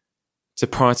enough to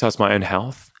prioritize my own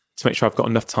health, to make sure I've got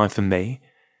enough time for me,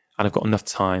 and I've got enough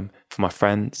time for my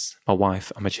friends, my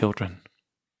wife, and my children?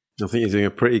 I think you're doing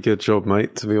a pretty good job,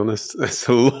 mate, to be honest. It's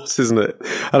a lot, isn't it?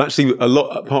 And actually, a lot,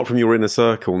 apart from your inner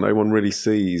circle, no one really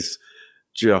sees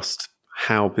just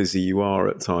how busy you are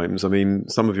at times. I mean,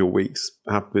 some of your weeks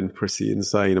have been pretty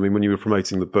insane. I mean, when you were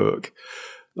promoting the book,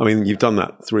 you've done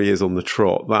that 3 years on the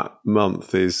trot. That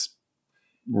month is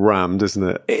rammed, isn't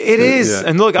it? It is. Yeah.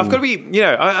 And look, I've got to be,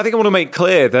 I think I want to make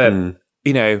clear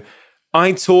that,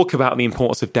 I talk about the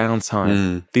importance of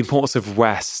downtime, the importance of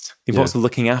rest, the importance of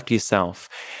looking after yourself.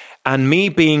 And me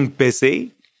being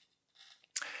busy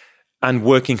and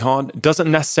working hard doesn't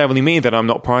necessarily mean that I'm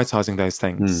not prioritizing those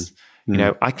things.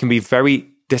 I can be very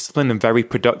disciplined and very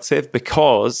productive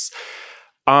because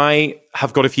I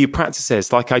have got a few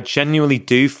practices. Like I genuinely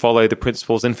do follow the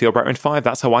principles in Feel Better in 5.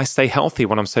 That's how I stay healthy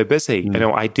when I'm so busy.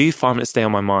 I do 5 minutes a day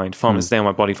on my mind, 5 minutes a day on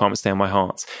my body, 5 minutes a day on my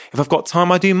heart. If I've got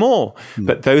time, I do more.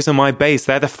 But those are my base.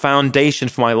 They're the foundation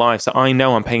for my life. So I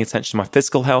know I'm paying attention to my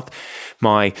physical health,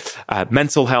 my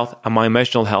mental health, and my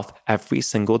emotional health every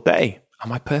single day.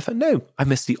 Am I perfect? No. I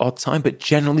miss the odd time, but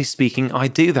generally speaking, I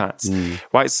do that.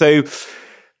 Right? So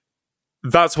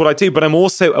that's what I do. But I'm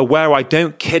also aware I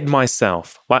don't kid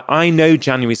myself. Like I know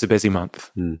January's a busy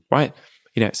month, right?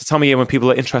 It's a time of year when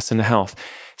people are interested in health.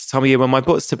 It's a time of year when my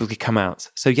books typically come out.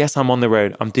 So yes, I'm on the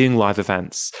road. I'm doing live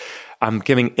events. I'm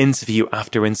giving interview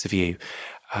after interview.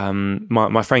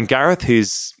 my friend Gareth,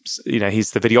 who's,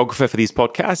 he's the videographer for these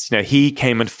podcasts, he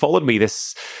came and followed me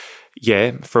this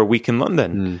year for a week in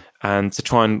London and to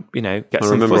try and, get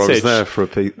some footage. I was there for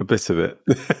a bit of it.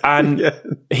 And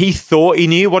he thought he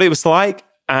knew what it was like.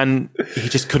 And he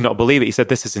just could not believe it. He said,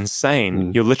 this is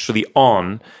insane. You're literally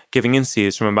on giving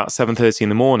interviews from about 7:30 in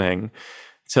the morning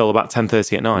till about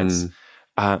 10:30 at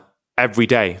night, every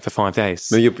day for 5 days.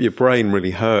 No, your brain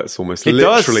really hurts almost. It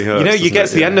literally does. hurts. You get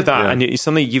to the end of that and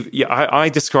I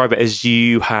describe it as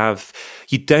you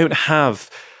don't have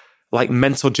like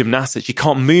mental gymnastics. You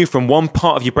can't move from one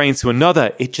part of your brain to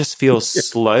another. It just feels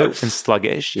slow and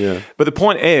sluggish. Yeah. But the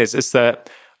point is that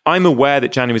I'm aware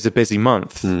that January is a busy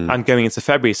month and going into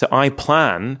February. So I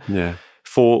plan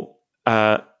for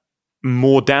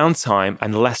more downtime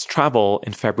and less travel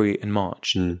in February and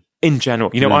March in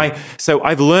general.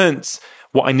 I've learnt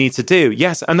what I need to do.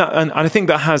 Yes. And I think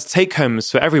that has take homes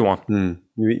for everyone.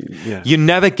 You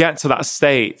never get to that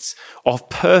state of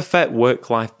perfect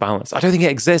work-life balance. I don't think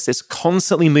it exists. It's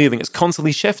constantly moving. It's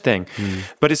constantly shifting.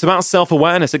 But it's about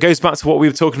self-awareness. It goes back to what we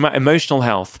were talking about, emotional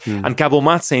health and Gabor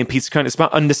Mate and Peter Crone. It's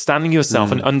about understanding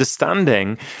yourself and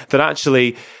understanding that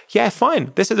actually,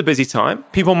 fine, this is a busy time.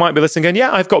 People might be listening going,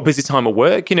 I've got a busy time at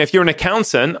work. If you're an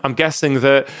accountant, I'm guessing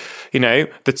that,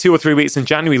 the 2 or 3 weeks in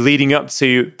January leading up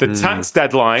to the tax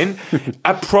deadline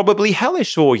are probably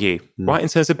hellish for you, right, in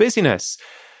terms of busyness.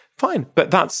 Fine, but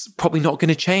that's probably not going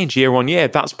to change year on year.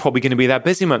 That's probably going to be that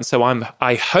busy month. So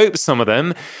I hope some of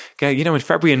them go, in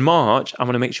February and March, I'm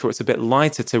going to make sure it's a bit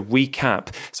lighter to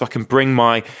recap so I can bring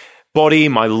my body,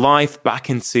 my life back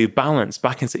into balance,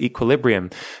 back into equilibrium.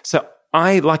 So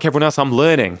I, like everyone else, I'm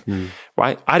learning,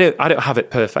 right? I don't have it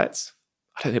perfect.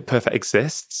 I don't think perfect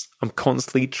exists. I'm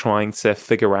constantly trying to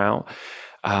figure out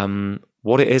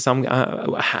what it is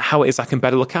how it is I can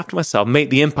better look after myself,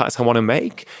 make the impacts I want to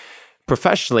make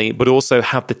professionally, but also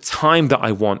have the time that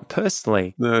I want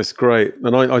personally. No, it's great.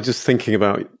 And I just thinking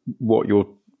about what you're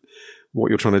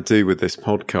trying to do with this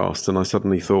podcast, and I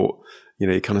suddenly thought,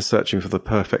 you're kind of searching for the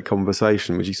perfect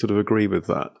conversation. Would you sort of agree with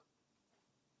that?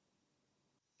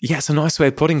 Yeah, it's a nice way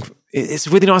of putting it's a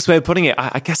really nice way of putting it.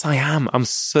 I guess I am. I'm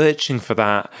searching for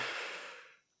that.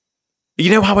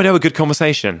 You know how I know a good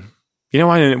conversation? You know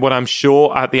what I'm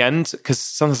sure at the end? Because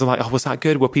sometimes I'm like, oh, was that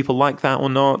good? Were people like that or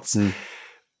not?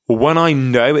 When I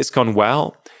know it's gone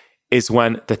well is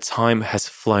when the time has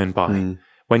flown by.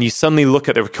 When you suddenly look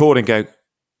at the record and go,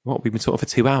 what, we've been talking for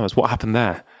 2 hours. What happened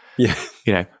there?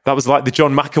 Yeah. That was like the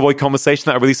John McAvoy conversation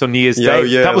that I released on New Year's Day.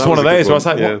 Yeah, that was one of those where I was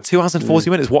like, what, 2 hours and 40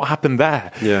 minutes? What happened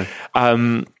there? Yeah.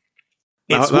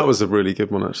 That was a really good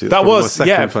one, actually. That was my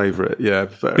second favourite. Yeah.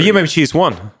 But you maybe choose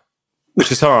one, which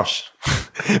is harsh.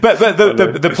 but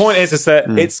the point is that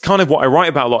it's kind of what I write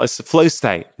about a lot. It's the flow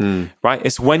state, right?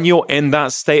 It's when you're in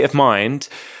that state of mind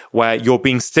where you're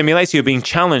being stimulated, you're being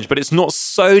challenged, but it's not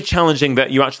so challenging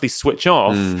that you actually switch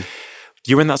off.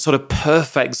 You're in that sort of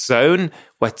perfect zone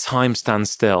where time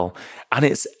stands still and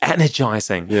it's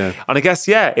energizing. Yeah. And I guess,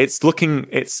 it's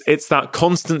that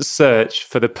constant search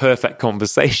for the perfect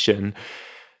conversation,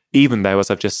 even though, as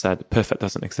I've just said, perfect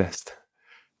doesn't exist.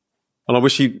 And I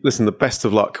wish you, the best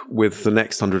of luck with the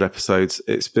next 100 episodes.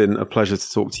 It's been a pleasure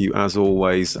to talk to you as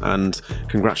always. And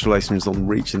congratulations on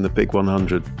reaching the big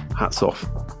 100. Hats off.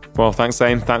 Well, thanks,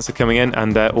 Zane. Thanks for coming in,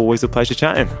 and always a pleasure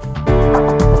chatting.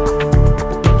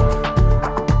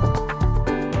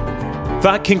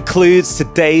 That concludes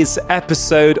today's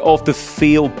episode of the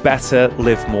Feel Better,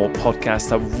 Live More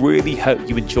podcast. I really hope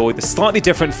you enjoyed the slightly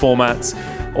different format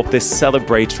of this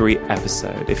celebratory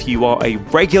episode. If you are a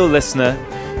regular listener,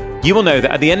 you will know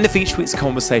that at the end of each week's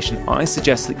conversation, I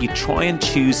suggest that you try and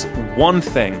choose one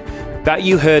thing that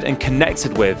you heard and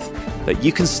connected with that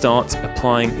you can start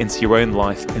applying into your own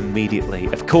life immediately.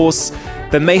 Of course,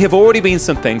 there may have already been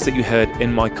some things that you heard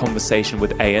in my conversation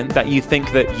with Ian that you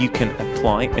think that you can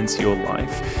apply into your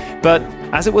life. But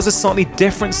as it was a slightly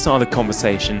different style of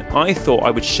conversation, I thought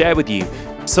I would share with you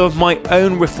some of my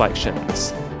own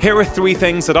reflections. Here are 3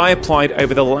 things that I applied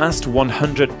over the last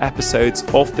 100 episodes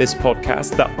of this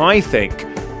podcast that I think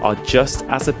are just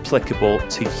as applicable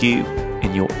to you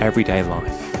in your everyday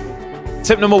life.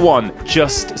 Tip number 1,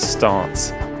 just start.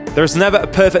 There is never a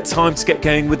perfect time to get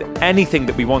going with anything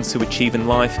that we want to achieve in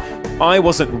life. I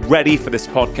wasn't ready for this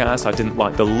podcast. I didn't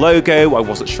like the logo. I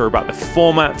wasn't sure about the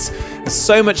format and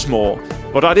so much more.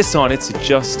 But I decided to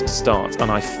just start,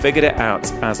 and I figured it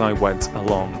out as I went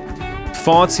along.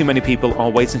 Far too many people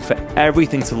are waiting for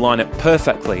everything to line up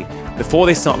perfectly before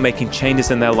they start making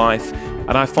changes in their life.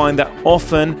 And I find that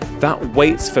often that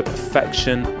wait for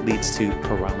perfection leads to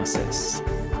paralysis.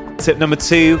 Tip number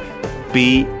 2,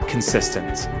 be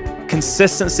consistent.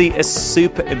 consistency is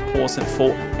super important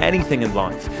for anything in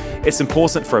life. It's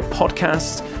important for a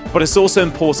podcast, but it's also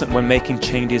important when making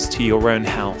changes to your own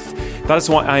health. That is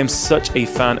why I am such a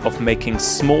fan of making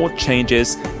small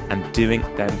changes and doing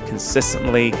them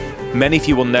consistently. Many of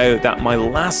you will know that my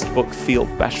last book, Feel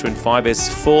Better in 5, is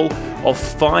full of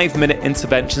 5-minute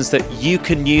interventions that you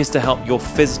can use to help your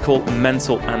physical,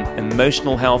 mental, and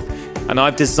emotional health. And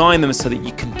I've designed them so that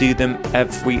you can do them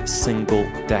every single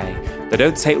day. They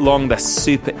don't take long, they're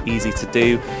super easy to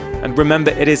do. And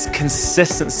remember, it is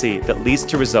consistency that leads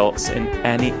to results in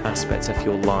any aspect of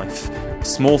your life.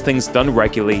 Small things done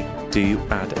regularly do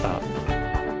add up.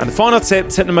 And the final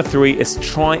tip number 3, is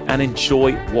try and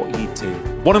enjoy what you do.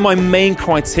 One of my main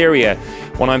criteria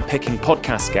when I'm picking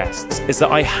podcast guests is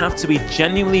that I have to be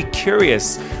genuinely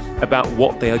curious about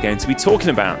what they are going to be talking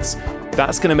about.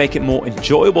 That's going to make it more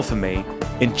enjoyable for me,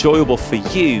 enjoyable for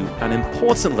you, and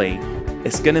importantly,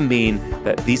 it's going to mean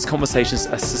that these conversations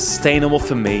are sustainable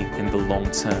for me in the long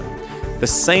term. The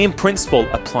same principle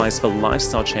applies for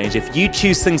lifestyle change. If you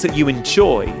choose things that you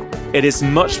enjoy, it is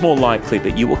much more likely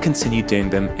that you will continue doing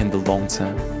them in the long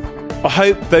term. I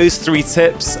hope those 3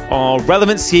 tips are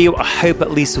relevant to you. I hope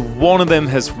at least one of them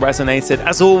has resonated.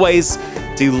 As always,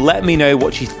 do let me know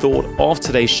what you thought of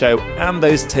today's show and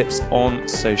those tips on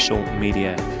social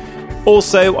media.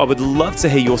 Also, I would love to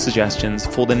hear your suggestions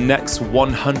for the next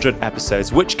 100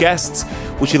 episodes. Which guests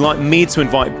would you like me to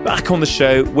invite back on the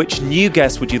show? Which new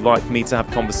guests would you like me to have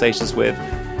conversations with?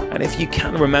 And if you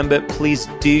can remember, please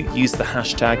do use the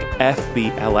hashtag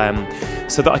FBLM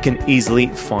so that I can easily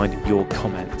find your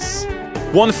comments.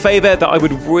 One favor that I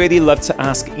would really love to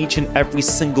ask each and every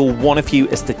single one of you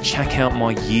is to check out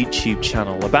my YouTube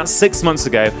channel. About 6 months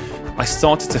ago, I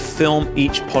started to film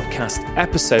each podcast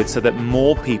episode so that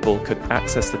more people could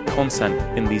access the content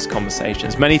in these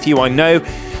conversations. Many of you I know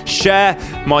share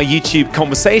my YouTube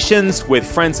conversations with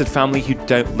friends and family who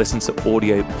don't listen to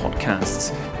audio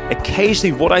podcasts.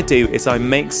 Occasionally what I do is I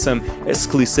make some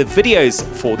exclusive videos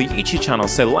for the YouTube channel.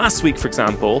 So last week, for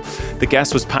example, the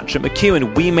guest was Patrick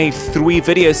McEwen. We made 3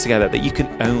 videos together that you can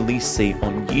only see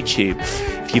on YouTube.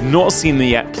 If you've not seen them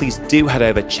yet, please do head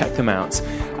over, check them out.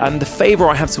 And the favor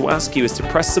I have to ask you is to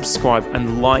press subscribe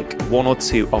and like 1 or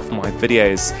 2 of my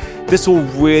videos. This will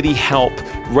really help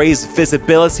raise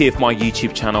visibility of my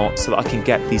YouTube channel so that I can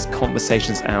get these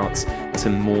conversations out to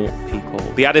more people.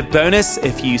 The added bonus,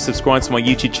 if you subscribe to my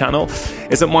YouTube channel,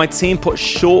 is that my team puts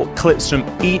short clips from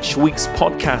each week's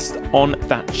podcast on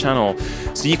that channel.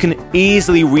 So you can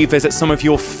easily revisit some of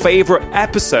your favorite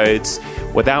episodes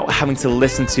without having to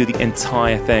listen to the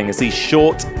entire thing, as these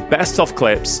short best-of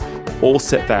clips all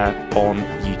sit there on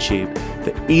YouTube.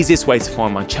 The easiest way to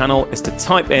find my channel is to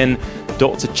type in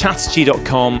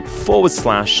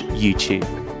drchatterjee.com/YouTube.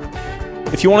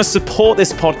 If you want to support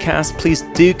this podcast, please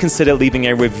do consider leaving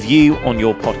a review on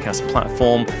your podcast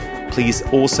platform. Please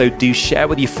also do share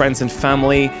with your friends and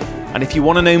family. And if you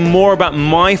want to know more about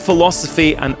my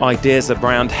philosophy and ideas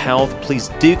around health,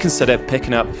 please do consider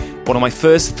picking up one of my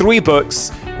first 3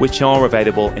 books, which are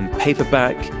available in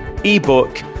paperback,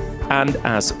 ebook, and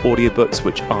as audiobooks,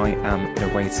 which I am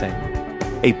narrating.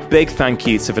 A big thank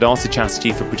you to Vedanta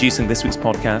Chatterjee for producing this week's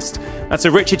podcast, and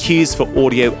to Richard Hughes for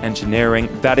audio engineering.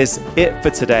 That is it for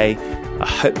today. I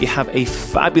hope you have a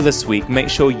fabulous week. Make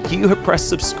sure you have pressed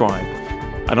subscribe,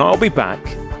 and I'll be back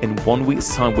in 1 week's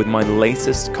time with my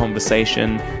latest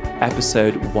conversation,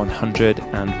 episode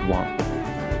 101.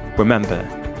 Remember,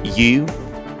 you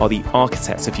are the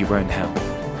architects of your own health.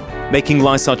 Making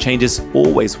lifestyle changes is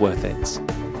always worth it,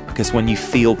 because when you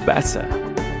feel better,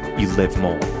 you live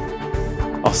more.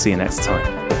 I'll see you next time.